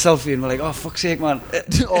going to take a selfie," and we're like, "Oh, fuck's sake, man!"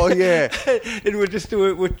 Oh yeah, and we just do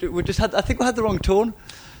it. We just had. I think we had the wrong tone.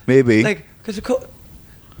 Maybe like because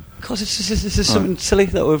it's just something silly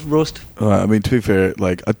that we've roast. I mean, to be fair,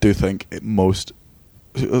 like I do think most.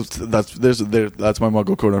 That's my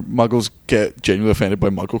Muggle Corner. Muggles get genuinely offended by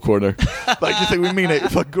Muggle Corner. Like you think we mean it?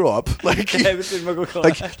 Fuck, grow up. Like Muggle Corner.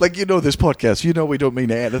 like this podcast. We don't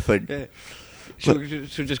mean anything. Yeah.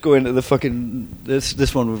 Should just go into the fucking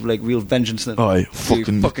this one with like real vengeance. Then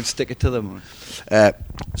fucking stick it to them.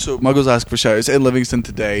 So Muggles ask for shout-outs in Livingston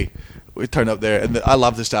today. We turn up there, and I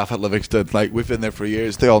love the staff at Livingston. Like we've been there for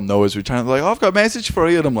years. They all know us. We turn up like, "Oh, I've got a message for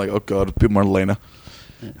you," and I'm like, "Oh god, it'll be Marlena."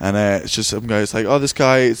 Yeah. And it's just some guys like, "Oh, this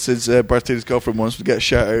guy, it's his birthday. His girlfriend wants to get a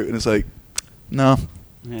shout out," and it's like, no,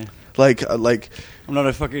 like I'm not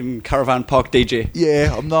a fucking caravan park DJ.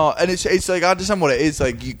 Yeah, I'm not, and it's like I understand what it is,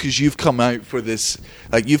 like because you've come out for this,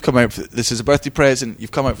 like you've come out for this is a birthday present.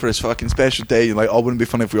 You've come out for this fucking special day. You're like, oh, wouldn't it be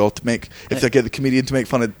funny if we all if they get the comedian to make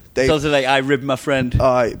fun of Dave. It's also like I ribbed my friend.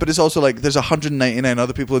 But it's also like there's 199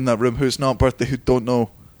 other people in that room who's not birthday who don't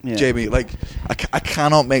know Jamie. Like I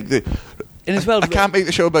cannot make the. And as well, I can't make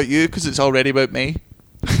the show about you because it's already about me.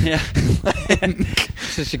 Yeah,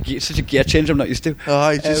 such a gear change I'm not used to.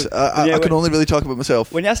 I can only really talk about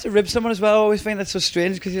myself. When you have to rib someone as well, I always find that so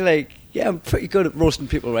strange because you're like, yeah, I'm pretty good at roasting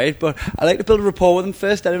people, right? But I like to build a rapport with them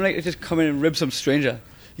first. I don't like to just come in and rib some stranger.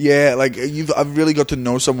 Yeah, like I've really got to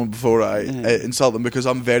know someone before I insult them, because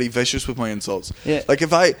I'm very vicious with my insults. Yeah. Like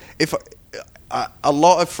I've cut a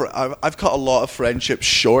lot of friendships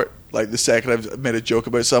short. Like the second I've made a joke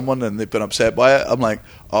about someone and they've been upset by it, I'm like,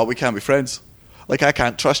 oh, we can't be friends. Like I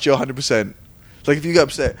can't trust you 100%. Like if you get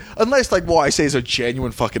upset, unless like what I say is a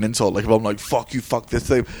genuine fucking insult, like if I'm like fuck you, fuck this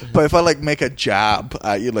thing. But if I like make a jab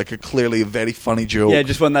at you, like a clearly very funny joke, Yeah,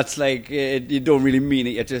 just one that's like you don't really mean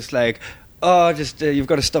it. You're just like, oh, just you've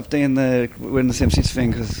got to stop doing we're in the same seats thing,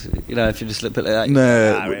 because you know if you're just a little bit like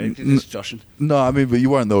that, really, you're just joshing. No, I mean, but you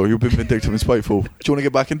weren't though. You've been vindictive and spiteful. Do you want to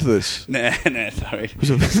get back into this? Nah, sorry.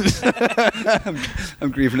 I'm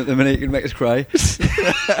grieving at the minute. You can make us cry.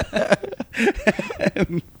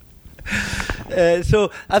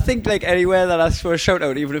 So I think like anywhere that asks for a shout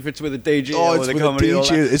out, even if it's with a DJ or it's the with comedy, a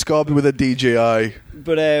DJ. It's got to be with a DJI.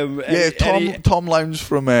 But Tom Lowndes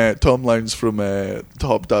from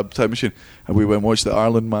Top Dab Time Machine, and we went and watched the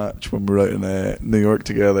Ireland match when we were out in New York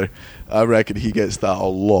together. I reckon he gets that a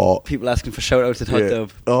lot. People asking for shout outs at Hot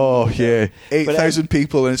Dub. Oh yeah, 8,000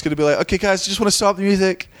 people, and it's going to be like, okay guys, just want to stop the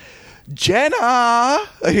music. Jenna,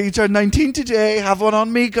 he turned 19 today. Have one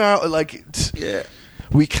on me, girl. Like, yeah.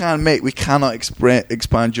 We cannot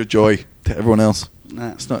expand your joy to everyone else.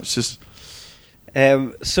 Nah. It's not. It's just.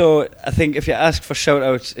 So I think if you ask for shout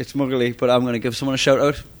outs, it's muggly, but I'm going to give someone a shout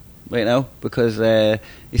out right now, because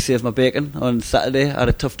he saved my bacon on Saturday. I had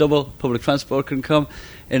a tough double. Public transport couldn't come.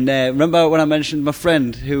 And remember when I mentioned my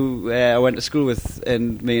friend who I went to school with,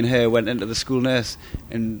 and me and her went into the school nurse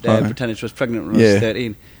and pretended she was pregnant when I was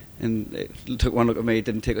 13. And it took one look at me,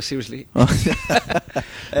 didn't take her seriously.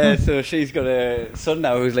 So she's got a son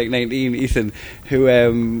now who's like 19, Ethan,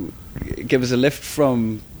 who gives us a lift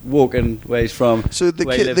from Woking, where he's from. So the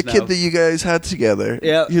kid that you guys had together,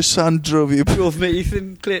 your son drove me,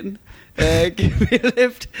 Ethan Clayton. Give me a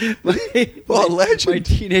lift. What a legend!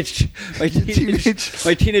 My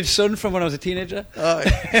teenage son from when I was a teenager.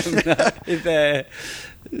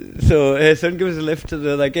 So her son gives us a lift to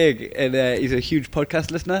the gig, and he's a huge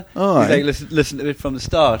podcast listener. He's like listened to it from the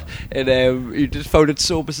start, and he just found it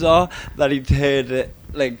so bizarre that he'd heard it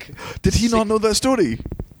like. Did he not know that story?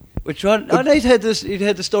 Which one? Oh no, he'd heard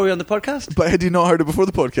the story on the podcast. But had he not heard it before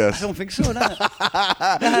the podcast? I don't think so. Nah.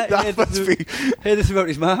 That must be. Heard this about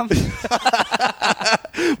his mum.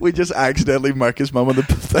 We just accidentally mark his mum on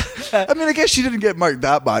the. I mean, I guess she didn't get marked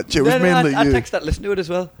that much. It was mainly you. I text that listen to it as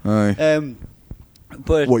well. Aye.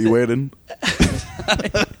 But what are you wearing?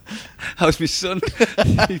 How's my son?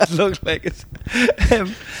 He looks like it.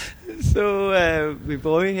 So my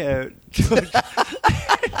boy, George,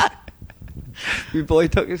 my boy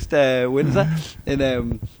took us to Windsor,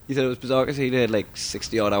 and he said it was bizarre because he did like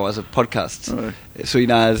 60 odd hours of podcasts. So he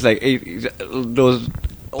now has like he knows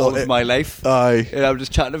all of my life. Aye. And I'm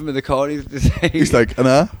just chatting to him in the car. And he's like,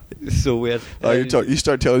 Anna. It's so weird. You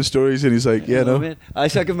start telling stories, and he's like, "Yeah, no." Man. I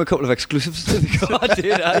should give him a couple of exclusives to the car,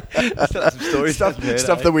 dude. Some stories,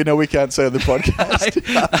 stuff that we know we can't say on the podcast.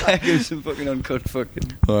 I give some fucking uncut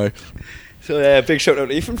fucking. Aye. So big shout out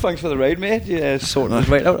to Ethan. Thanks for the ride, mate. Yeah, sorting us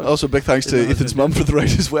right out. Also, big thanks to Ethan's mum for the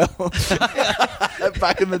ride as well.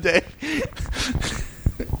 Back in the day.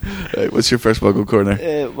 Right, what's your first Muggle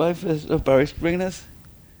corner? Wife is Barry's ringing us.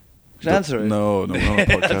 Should I answer it? No, not on a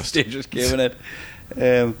podcast. That's dangerous game,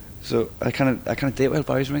 innit? So I kind of date while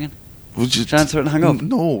Barry's ringing. Well, just answer it and hang up.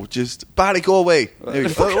 No, just Barry, go away. There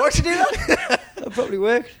you go. What to do that? That probably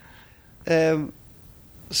worked.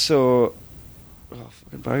 So,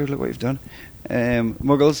 fucking Barry, look what you've done.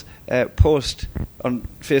 Muggles, post on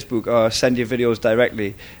Facebook or send you videos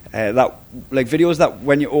directly. That like videos that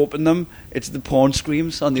when you open them, it's the porn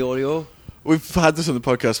screams on the audio. We've had this on the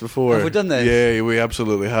podcast before. Have we done this? Yeah, we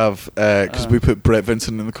absolutely have. Because we put Brett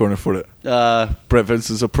Vincent in the corner for it. Brett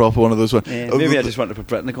Vincent's a proper one of those ones. Yeah, maybe I just want to put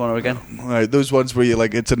Brett in the corner again. Right, those ones where you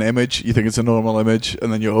like it's an image, you think it's a normal image,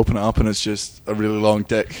 and then you open it up and it's just a really long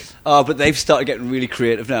dick. Oh, but they've started getting really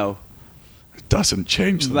creative now. It doesn't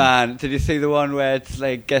change them. Man, did you see the one where it's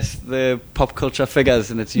like guess the pop culture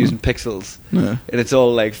figures and it's using pixels? Yeah. And it's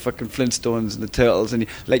all like fucking Flintstones and the Turtles, and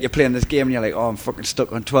you're playing this game and you're like, oh, I'm fucking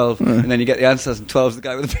stuck on 12, and then you get the answers and 12's the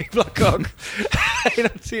guy with the big black cock. You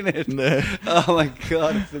not seen it? No. Oh my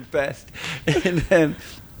god, it's the best. And then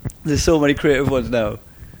there's so many creative ones now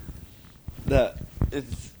that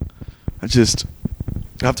it's. I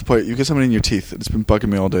have to point. You get something in your teeth. It's been bugging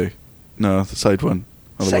me all day. No, the side one.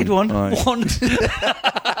 Side one? Right. One.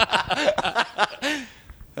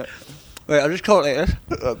 Wait, I'll just call it like this.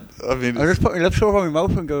 I mean, I'll just put my lips over my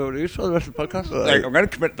mouth and go, "You for the rest of the podcast." Like, I'm going to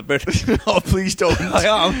commit the bit. oh, please don't. I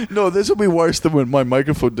am. No, this will be worse than when my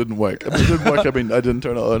microphone didn't work. I mean, it didn't work. I mean, I didn't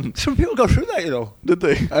turn it on. Some people go through that, you know. Did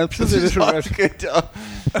they? Absolutely. This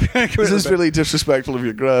is really disrespectful of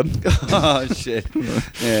your gran. Oh shit!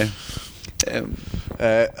 Yeah.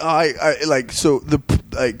 I like so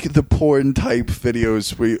the porn type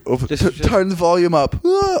videos where you turn the volume up.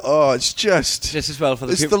 Oh, it's just as well for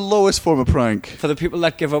the it's the lowest form of prank. For the people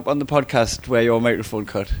that give up on the podcast where your microphone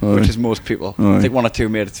cut, which is most people. I think one or two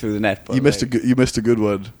made it through the net. But you missed a good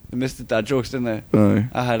one. I missed the dad jokes, didn't I? Aye.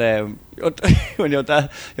 I had when your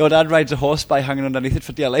dad rides a horse by hanging underneath it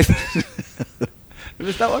for dear life.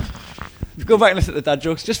 Was that one? Go back and listen to the dad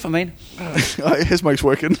jokes just for mine. His mic's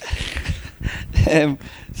working.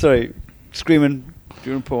 Sorry, screaming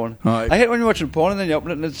during porn. Aye. I hate when you're watching porn and then you open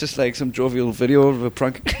it and it's just like some jovial video of a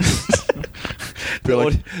prank.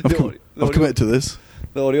 I've committed to this.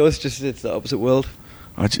 The audio is just it's the opposite world.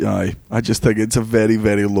 I just think it's a very,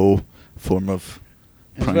 very low form of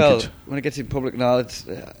prankage. Well, when it gets in public now, it's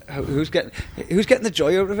who's getting the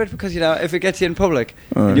joy out of it? Because if it gets you in public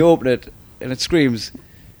and you open it and it screams,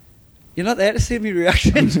 you're not there to see me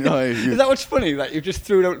reaction. Is that what's funny? That you've just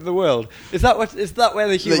threw it out in the world? Is that where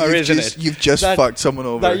the humour is in it? You've just fucked someone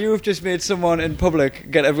over. That you've just made someone in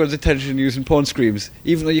public get everyone's attention using porn screams,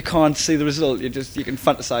 even though you can't see the result. You can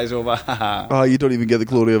fantasise over. You don't even get the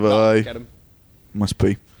glory of it. Get him. Must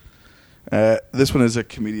be. This one is a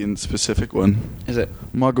comedian-specific one. Is it?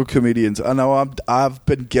 Muggle comedians. I know I've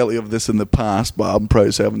been guilty of this in the past, but I'm proud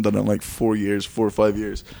to say I haven't done it in like 4 or 5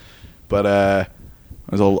 years. But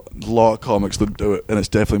there's a lot of comics that do it, and it's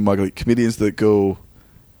definitely Muggle comedians that go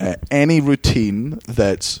any routine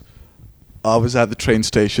that's I was at the train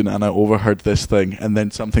station and I overheard this thing, and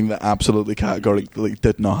then something that absolutely categorically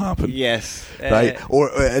did not happen. Yes, right.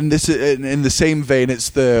 And this in the same vein,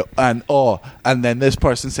 it's and then this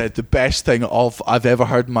person said the best thing I've ever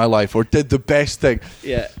heard in my life, or did the best thing.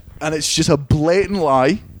 Yeah, and it's just a blatant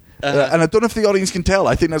lie, and I don't know if the audience can tell.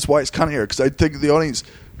 I think that's why it's cuntier, because I think the audience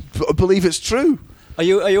believe it's true. Are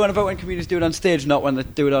you on about when comedians do it on stage, not when they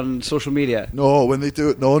do it on social media? No, when they do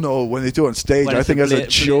it. No, when they do it on stage, I think as a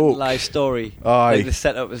joke, live story. Aye. Like the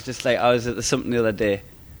setup was just like I was at the something the other day.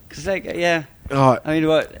 Because I mean,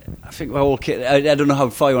 I think we're all I don't know how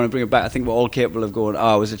far you want to bring it back. I think we're all capable of going,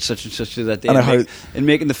 was it such and such the other day, and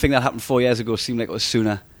making the thing that happened 4 years ago seem like it was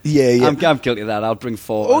sooner. Yeah. I'm guilty of that. I'll bring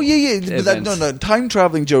forward. Oh yeah. No. Time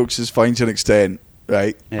traveling jokes is fine to an extent,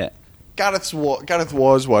 right? Yeah. Gareth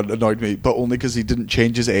was one annoyed me, but only because he didn't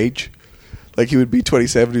change his age. Like, he would be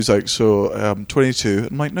 27, he's like, so I'm 22.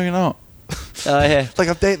 I'm like, no, you're not. Yeah. Like,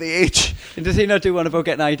 update the age. And does he not do one about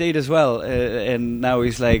getting ID'd as well? And now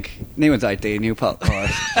he's like, no one's ID'ing you, pal.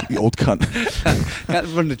 You old cunt. Can't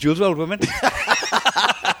run the Jules World, woman.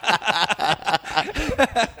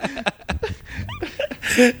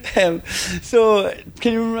 So,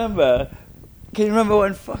 can you remember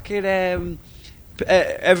when fucking...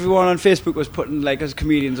 everyone on Facebook was putting, like, as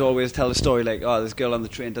comedians always tell a story, like, this girl on the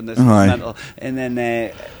train done this, mental, and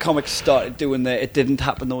then comics started doing it didn't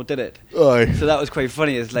happen though, did it? Aye. So that was quite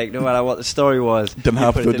funny. It's like, no matter what the story was, didn't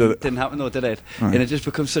happen though, did it? Didn't happen though, did it? Aye. And it just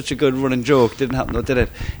becomes such a good running joke. Didn't happen though, did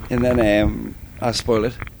it? And then I spoiled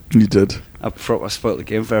it. You did. I spoiled the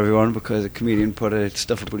game for everyone because a comedian put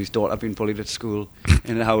stuff about his daughter being bullied at school,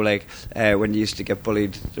 and how when you used to get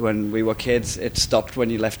bullied when we were kids, it stopped when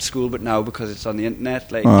you left school, but now because it's on the internet,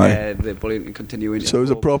 the bullying can continue. So it was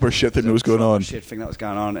a proper shit thing that was going on. Shit thing that was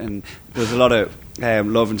going on, and there was a lot of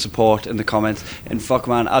love and support in the comments. And fuck,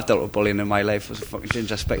 man, I've dealt with bullying in my life. I was a fucking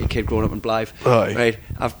ginger specky kid growing up in Blythe. Aye. Right,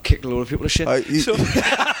 I've kicked a load of people to shit. So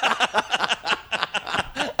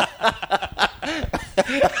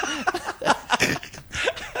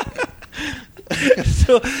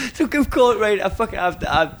of course, right? I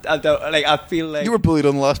feel like you were bullied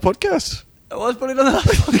on the last podcast. I was bullied on the last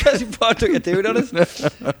podcast. You probably took it to be honest.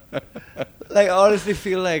 Like, I honestly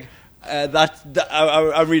feel like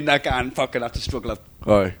I'm reading that guy and fucking have to struggle.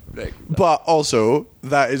 Aye. But also,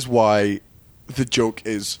 that is why the joke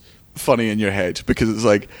is funny in your head, because it's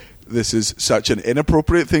like, this is such an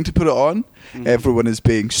inappropriate thing to put it on. Mm-hmm. Everyone is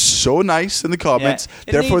being so nice in the comments.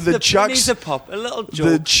 Yeah. Therefore, it needs a pop, a little joke.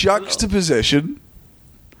 The juxtaposition.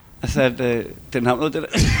 I said, didn't happen, did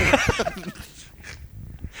it?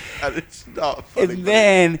 And it's not funny. And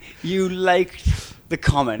then you liked the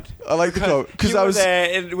comment. I like the comment because I was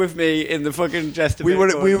there with me in the fucking jest. We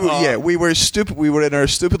were stupid. We were in our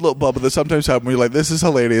stupid little bubble that sometimes happened. We were like, "This is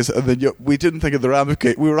hilarious," and then we didn't think of the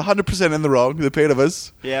ramifications. We were 100% in the wrong. The pair of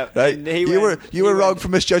us. Yeah. Right. You were wrong for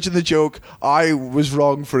misjudging the joke. I was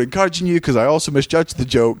wrong for encouraging you because I also misjudged the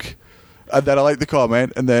joke. And then I liked the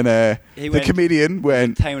comment, and then the comedian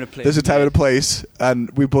went, time and a place. there's a time and a place, and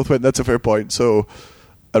we both went, that's a fair point, so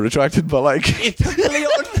I retracted my like.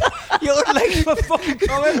 You would like my fucking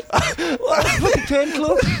comment? What a fucking turn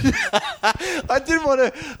club. I didn't want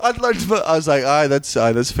to. I'd learned, but I was like,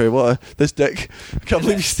 that's fair. What this dick? I can't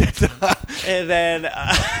believe you said that. And then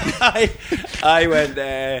I went,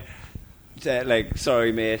 like,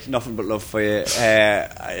 sorry, mate, nothing but love for you.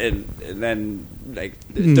 And then, like,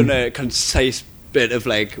 done a concise bit of,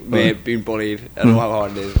 like, mate, being bullied. I don't know how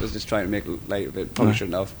hard it is. I was just trying to make light of it. Probably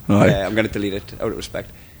shouldn't have. I'm going to delete it out of respect.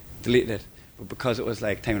 Deleted it. But because it was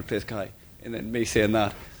like time and place guy, and then me saying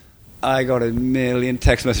that, I got a million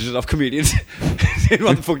text messages off comedians saying,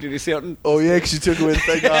 what the fuck did you say? Oh yeah, because you took away the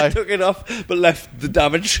thing. I took it off, but left the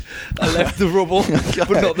damage. I left the rubble,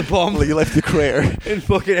 but not the bomb. Well, you left the crater. In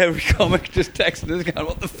fucking every comic, just texting us, going,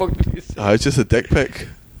 what the fuck did you say? It's just a dick pic.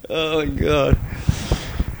 Oh my god.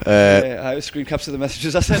 I have screen caps of the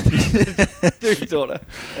messages I sent to your daughter.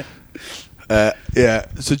 Yeah,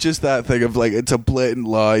 so just that thing of like, it's a blatant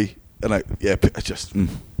lie. And I just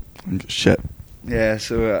shit. Yeah,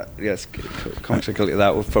 so yes, comics are guilty of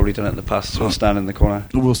that. We've probably done it in the past, so we'll stand in the corner.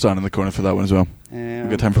 We'll stand in the corner for that one as well. We've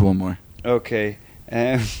got time for one more. Okay.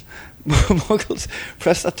 Muggles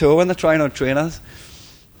press their toe when they're trying on trainers.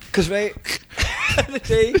 Because, right,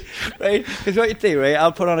 what you do, right,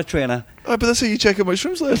 I'll put on a trainer. Oh, but that's how you check how much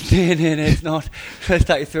room's left. No, it's not. First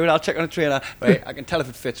take you through it, I'll check on a trainer. Right, I can tell if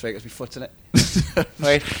it fits, right, because my foot's in it.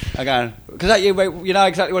 Right, I can. Because you know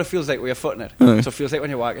exactly what it feels like when you're foot in it. Aye. So it feels like when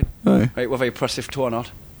you're walking. Aye. Right, whether you press your toe or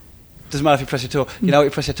not. Doesn't matter if you press your toe. You know what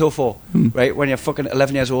you press your toe for? Right, when you're fucking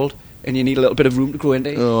 11 years old and you need a little bit of room to grow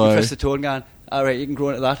into, you press the toe and go, alright, you can grow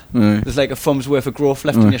into that. There's like a thumb's worth of growth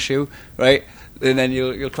left in your shoe, right? And then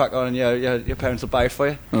you'll crack on and your parents will buy it for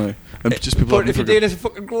you. And just people but if you do it as a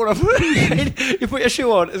fucking grown up, right? You put your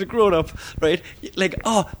shoe on as a grown up, right? Like,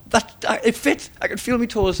 that it fits. I can feel my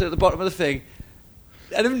toes at the bottom of the thing.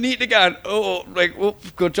 I don't need to go,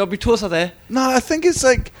 good job, my toes are there. No, I think it's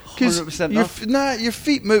like, 100% your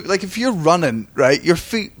feet move, like if you're running, right, your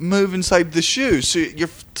feet move inside the shoe, so your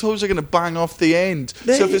toes are going to bang off the end.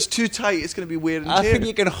 So if it's too tight, it's going to be weird and tear. I think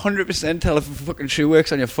you can 100% tell if a fucking shoe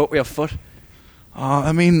works on your foot with your foot.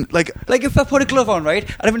 I mean, like if I put a glove on, right,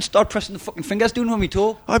 I don't start pressing the fucking fingers doing it on my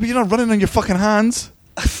toe. But you're not running on your fucking hands.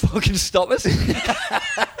 Fucking stop us.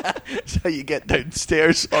 That's how you get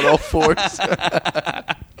downstairs on all fours.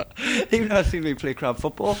 Even though I've seen me play crab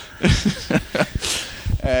football.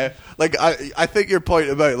 I think your point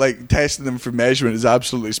about like testing them for measurement is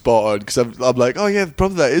absolutely spot on, because I'm like, oh yeah,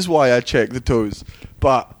 probably that is why I check the toes.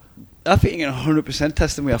 But I think you can 100%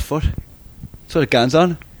 test them with your foot. That's what it hands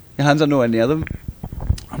on. Your hands are nowhere near them.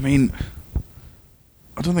 I mean,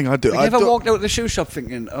 I don't think I do. Like, have I walked out of the shoe shop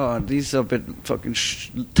thinking, oh, these are a bit fucking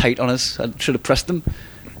tight on us, I should have pressed them.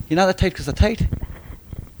 You're not that tight because they're tight.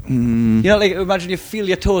 You know, like, imagine you feel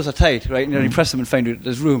your toes are tight, right? And then you press them and find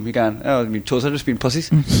there's room. You go, oh, I mean, toes are just being pussies.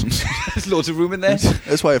 There's loads of room in there.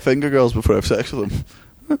 That's why I finger girls before I have sex with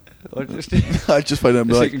them. I just find them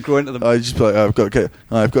so like, you can grow into them. I just be like,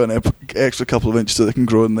 I've got an extra couple of inches so they can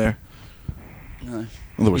grow in there. No.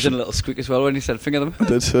 You did a little squeak as well when you said finger them. I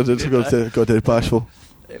did. Got dead bashful.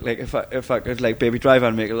 Like if I could like Baby Driver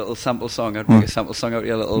and make a little sample song, I'd make a sample song out of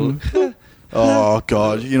your little. Oh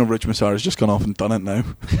God! You know Rich Masara's just gone off and done it now.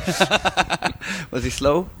 Was he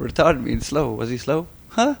slow? Retarded means slow. Was he slow?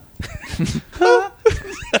 Huh?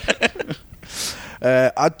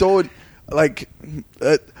 I don't like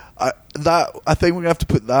that. I think we're gonna have to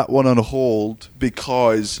put that one on hold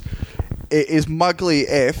because it is muggly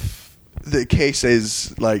if the case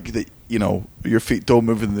is like that. You know, your feet don't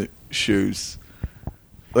move in the shoes.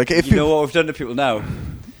 Like if you know what we've done to people now.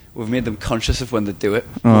 We've made them conscious of when they do it.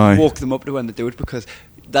 Aye. Walk them up to when they do it, because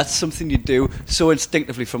that's something you do so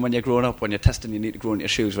instinctively from when you're growing up. When you're testing, you need to grow in your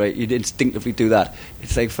shoes, right? You'd instinctively do that.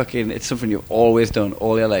 It's like it's something you've always done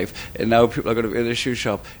all your life. And now people are going to be in a shoe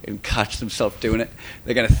shop and catch themselves doing it.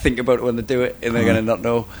 They're going to think about it when they do it, and they're going to not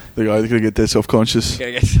know. They're going to get dead self-conscious.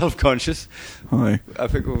 They're going to get self-conscious. Aye. I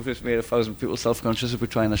think we've just made 1,000 people self-conscious if we're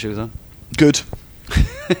trying their shoes on. Good.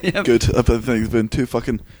 Yep. Good. I think it's been too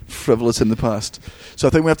fucking frivolous in the past. So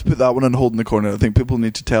I think we have to put that one on hold in the corner. I think people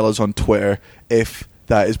need to tell us on Twitter if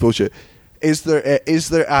that is bullshit. Is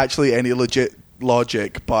there actually any legit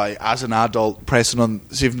logic by, as an adult, pressing on,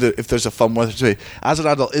 see if there's a fun with it, as an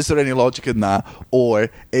adult, is there any logic in that, or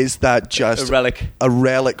is that just a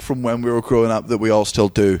relic from when we were growing up that we all still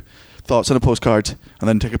do? Thoughts on a postcard, and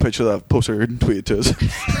then take a picture of that poster and tweet it to us.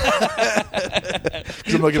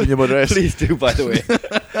 Because I'm not giving you my address. Please do, by the way.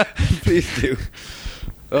 Please do.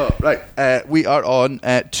 Oh, right. We are on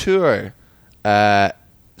tour.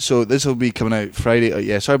 So this will be coming out Friday.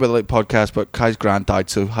 Yeah, sorry about the late podcast, but Kai's grand died,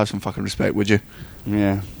 so have some fucking respect, would you?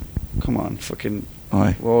 Yeah. Come on, fucking...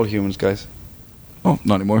 Aye. We're all humans, guys. Oh,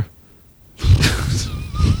 not anymore.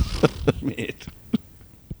 Mate.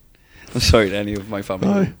 I'm sorry to any of my family.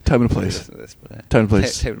 Aye. Time and place. This, but, Time and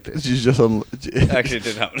place. Time and place. You just Actually, it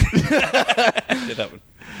did happen. It did happen.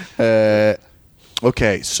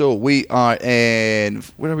 Okay, so we are in...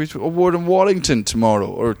 Where are we? We're in Waddington tomorrow,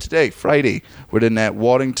 or today, Friday. We're in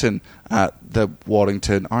Waddington at the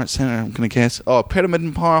Waddington Arts Centre, I'm going to guess. Oh, Pyramid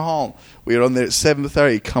and Power Hall. We are on there at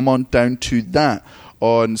 7:30. Come on down to that.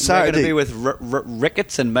 On Saturday, We're going to be with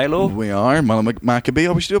Ricketts and Milo. we are Milo Maccabee.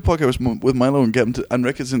 Oh, we should do a podcast with Milo and get him to, and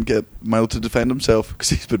Ricketts, and get Milo to defend himself, because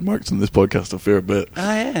he's been marked on this podcast a fair bit.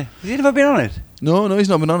 Ah, yeah. Has he never been on it? No, he's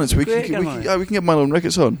not been on it. So we Great, can get him on it. yeah, we can get Milo and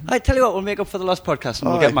Ricketts on. I tell you what, we'll make up for the last podcast, and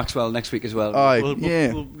we'll Aye. get Maxwell next week as well. Aye, We'll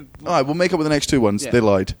we'll make up with the next two ones. Yeah. They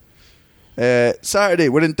lied. Saturday,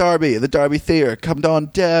 we're in Derby at the Derby Theatre. Come on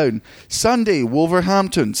down. Sunday,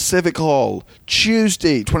 Wolverhampton Civic Hall.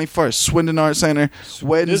 Tuesday, 21st, Swindon Arts Centre.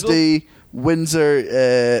 Wednesday,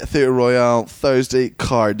 Windsor Theatre Royale. Thursday,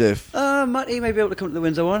 Cardiff. Matty may be able to come to the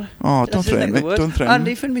Windsor one. Oh, That's don't his threaten neck me. of the Don't woods. threaten And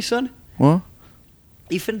me. Ethan, my son. What?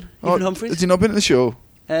 Ethan Oh, Humphreys. has he not been to the show?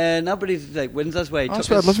 No, but he's like Windsor's way. Oh, that's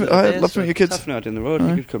right. I'd love to meet your kids. Half an hour down the road. Aye.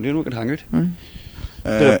 You could come down. We could hang out. Aye.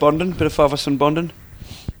 Bit of bonding. Bit of father-son bonding.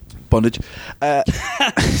 Bondage.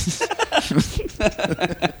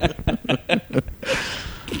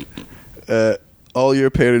 All your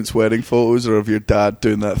parents' wedding photos are of your dad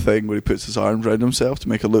doing that thing where he puts his arms around himself to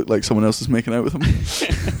make it look like someone else is making out with him.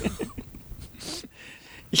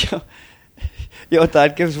 Your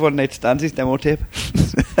dad gives one night stands his demo tape.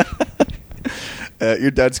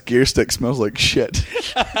 Your dad's gear stick smells like shit.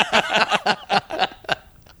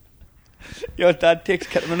 Your dad takes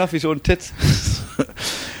ketamine off his own tits.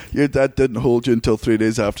 Your dad didn't hold you until 3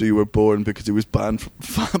 days after you were born because he was banned from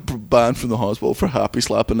the hospital for happy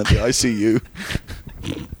slapping at the ICU.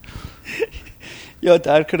 Your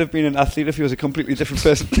dad could have been an athlete if he was a completely different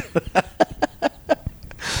person.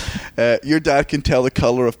 Your dad can tell the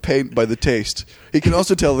colour of paint by the taste. He can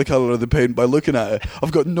also tell the colour of the paint by looking at it.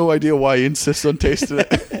 I've got no idea why he insists on tasting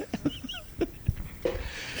it.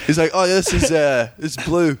 He's like, oh, this is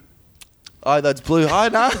blue. Aye, that's blue. Aye,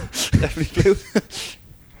 nah. Definitely blue.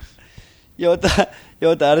 Your dad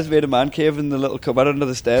has made a man cave in the little cupboard under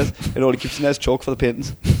the stairs, and all he keeps in there is chalk for the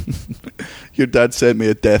paintings. Your dad sent me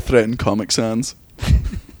a death threat in Comic Sans.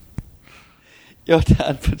 Your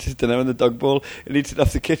dad puts his dinner in the dog bowl and eats it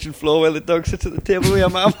off the kitchen floor while the dog sits at the table with your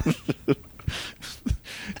mum.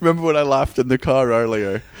 Remember when I laughed in the car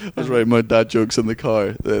earlier? I was writing my dad jokes in the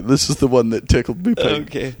car. This is the one that tickled me pink.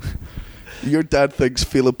 Okay. Your dad thinks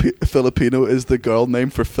Filipino is the girl name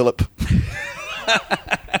for Philip.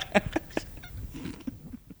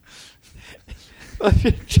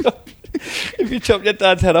 If you chop your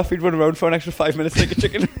dad's head off, he'd run around for an extra 5 minutes like a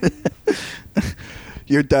chicken.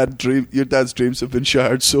 Your dad's dreams have been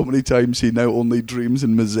shattered so many times he now only dreams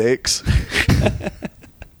in mosaics.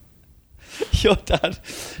 Your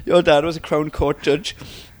dad was a Crown Court judge,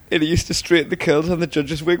 and he used to straighten the curls on the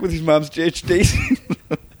judge's wig with his mum's GHD.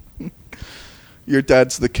 Your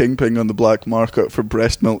dad's the kingpin on the black market for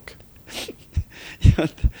breast milk.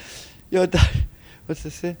 Your dad, what's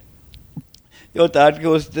this say?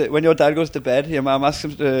 When your dad goes to bed, your mum asks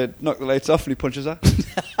him to knock the lights off, and he punches her.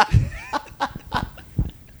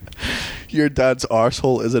 Your dad's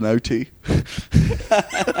arsehole is an outie.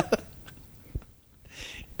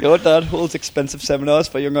 Your dad holds expensive seminars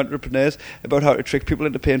for young entrepreneurs about how to trick people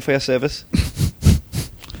into paying for your service.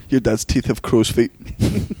 Your dad's teeth have crow's feet.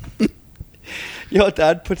 Your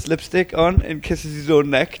dad puts lipstick on and kisses his own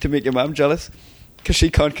neck to make your mum jealous because she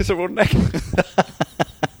can't kiss her own neck.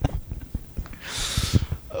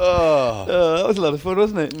 That was a lot of fun,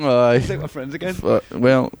 wasn't it? Aye. It's like my friends again. Well, We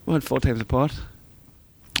went 4 times apart.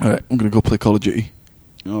 alright, I'm going to go play Call of Duty.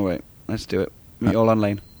 All right, let's do it. Meet you all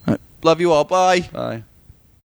online. Right. Love you all, bye. Bye.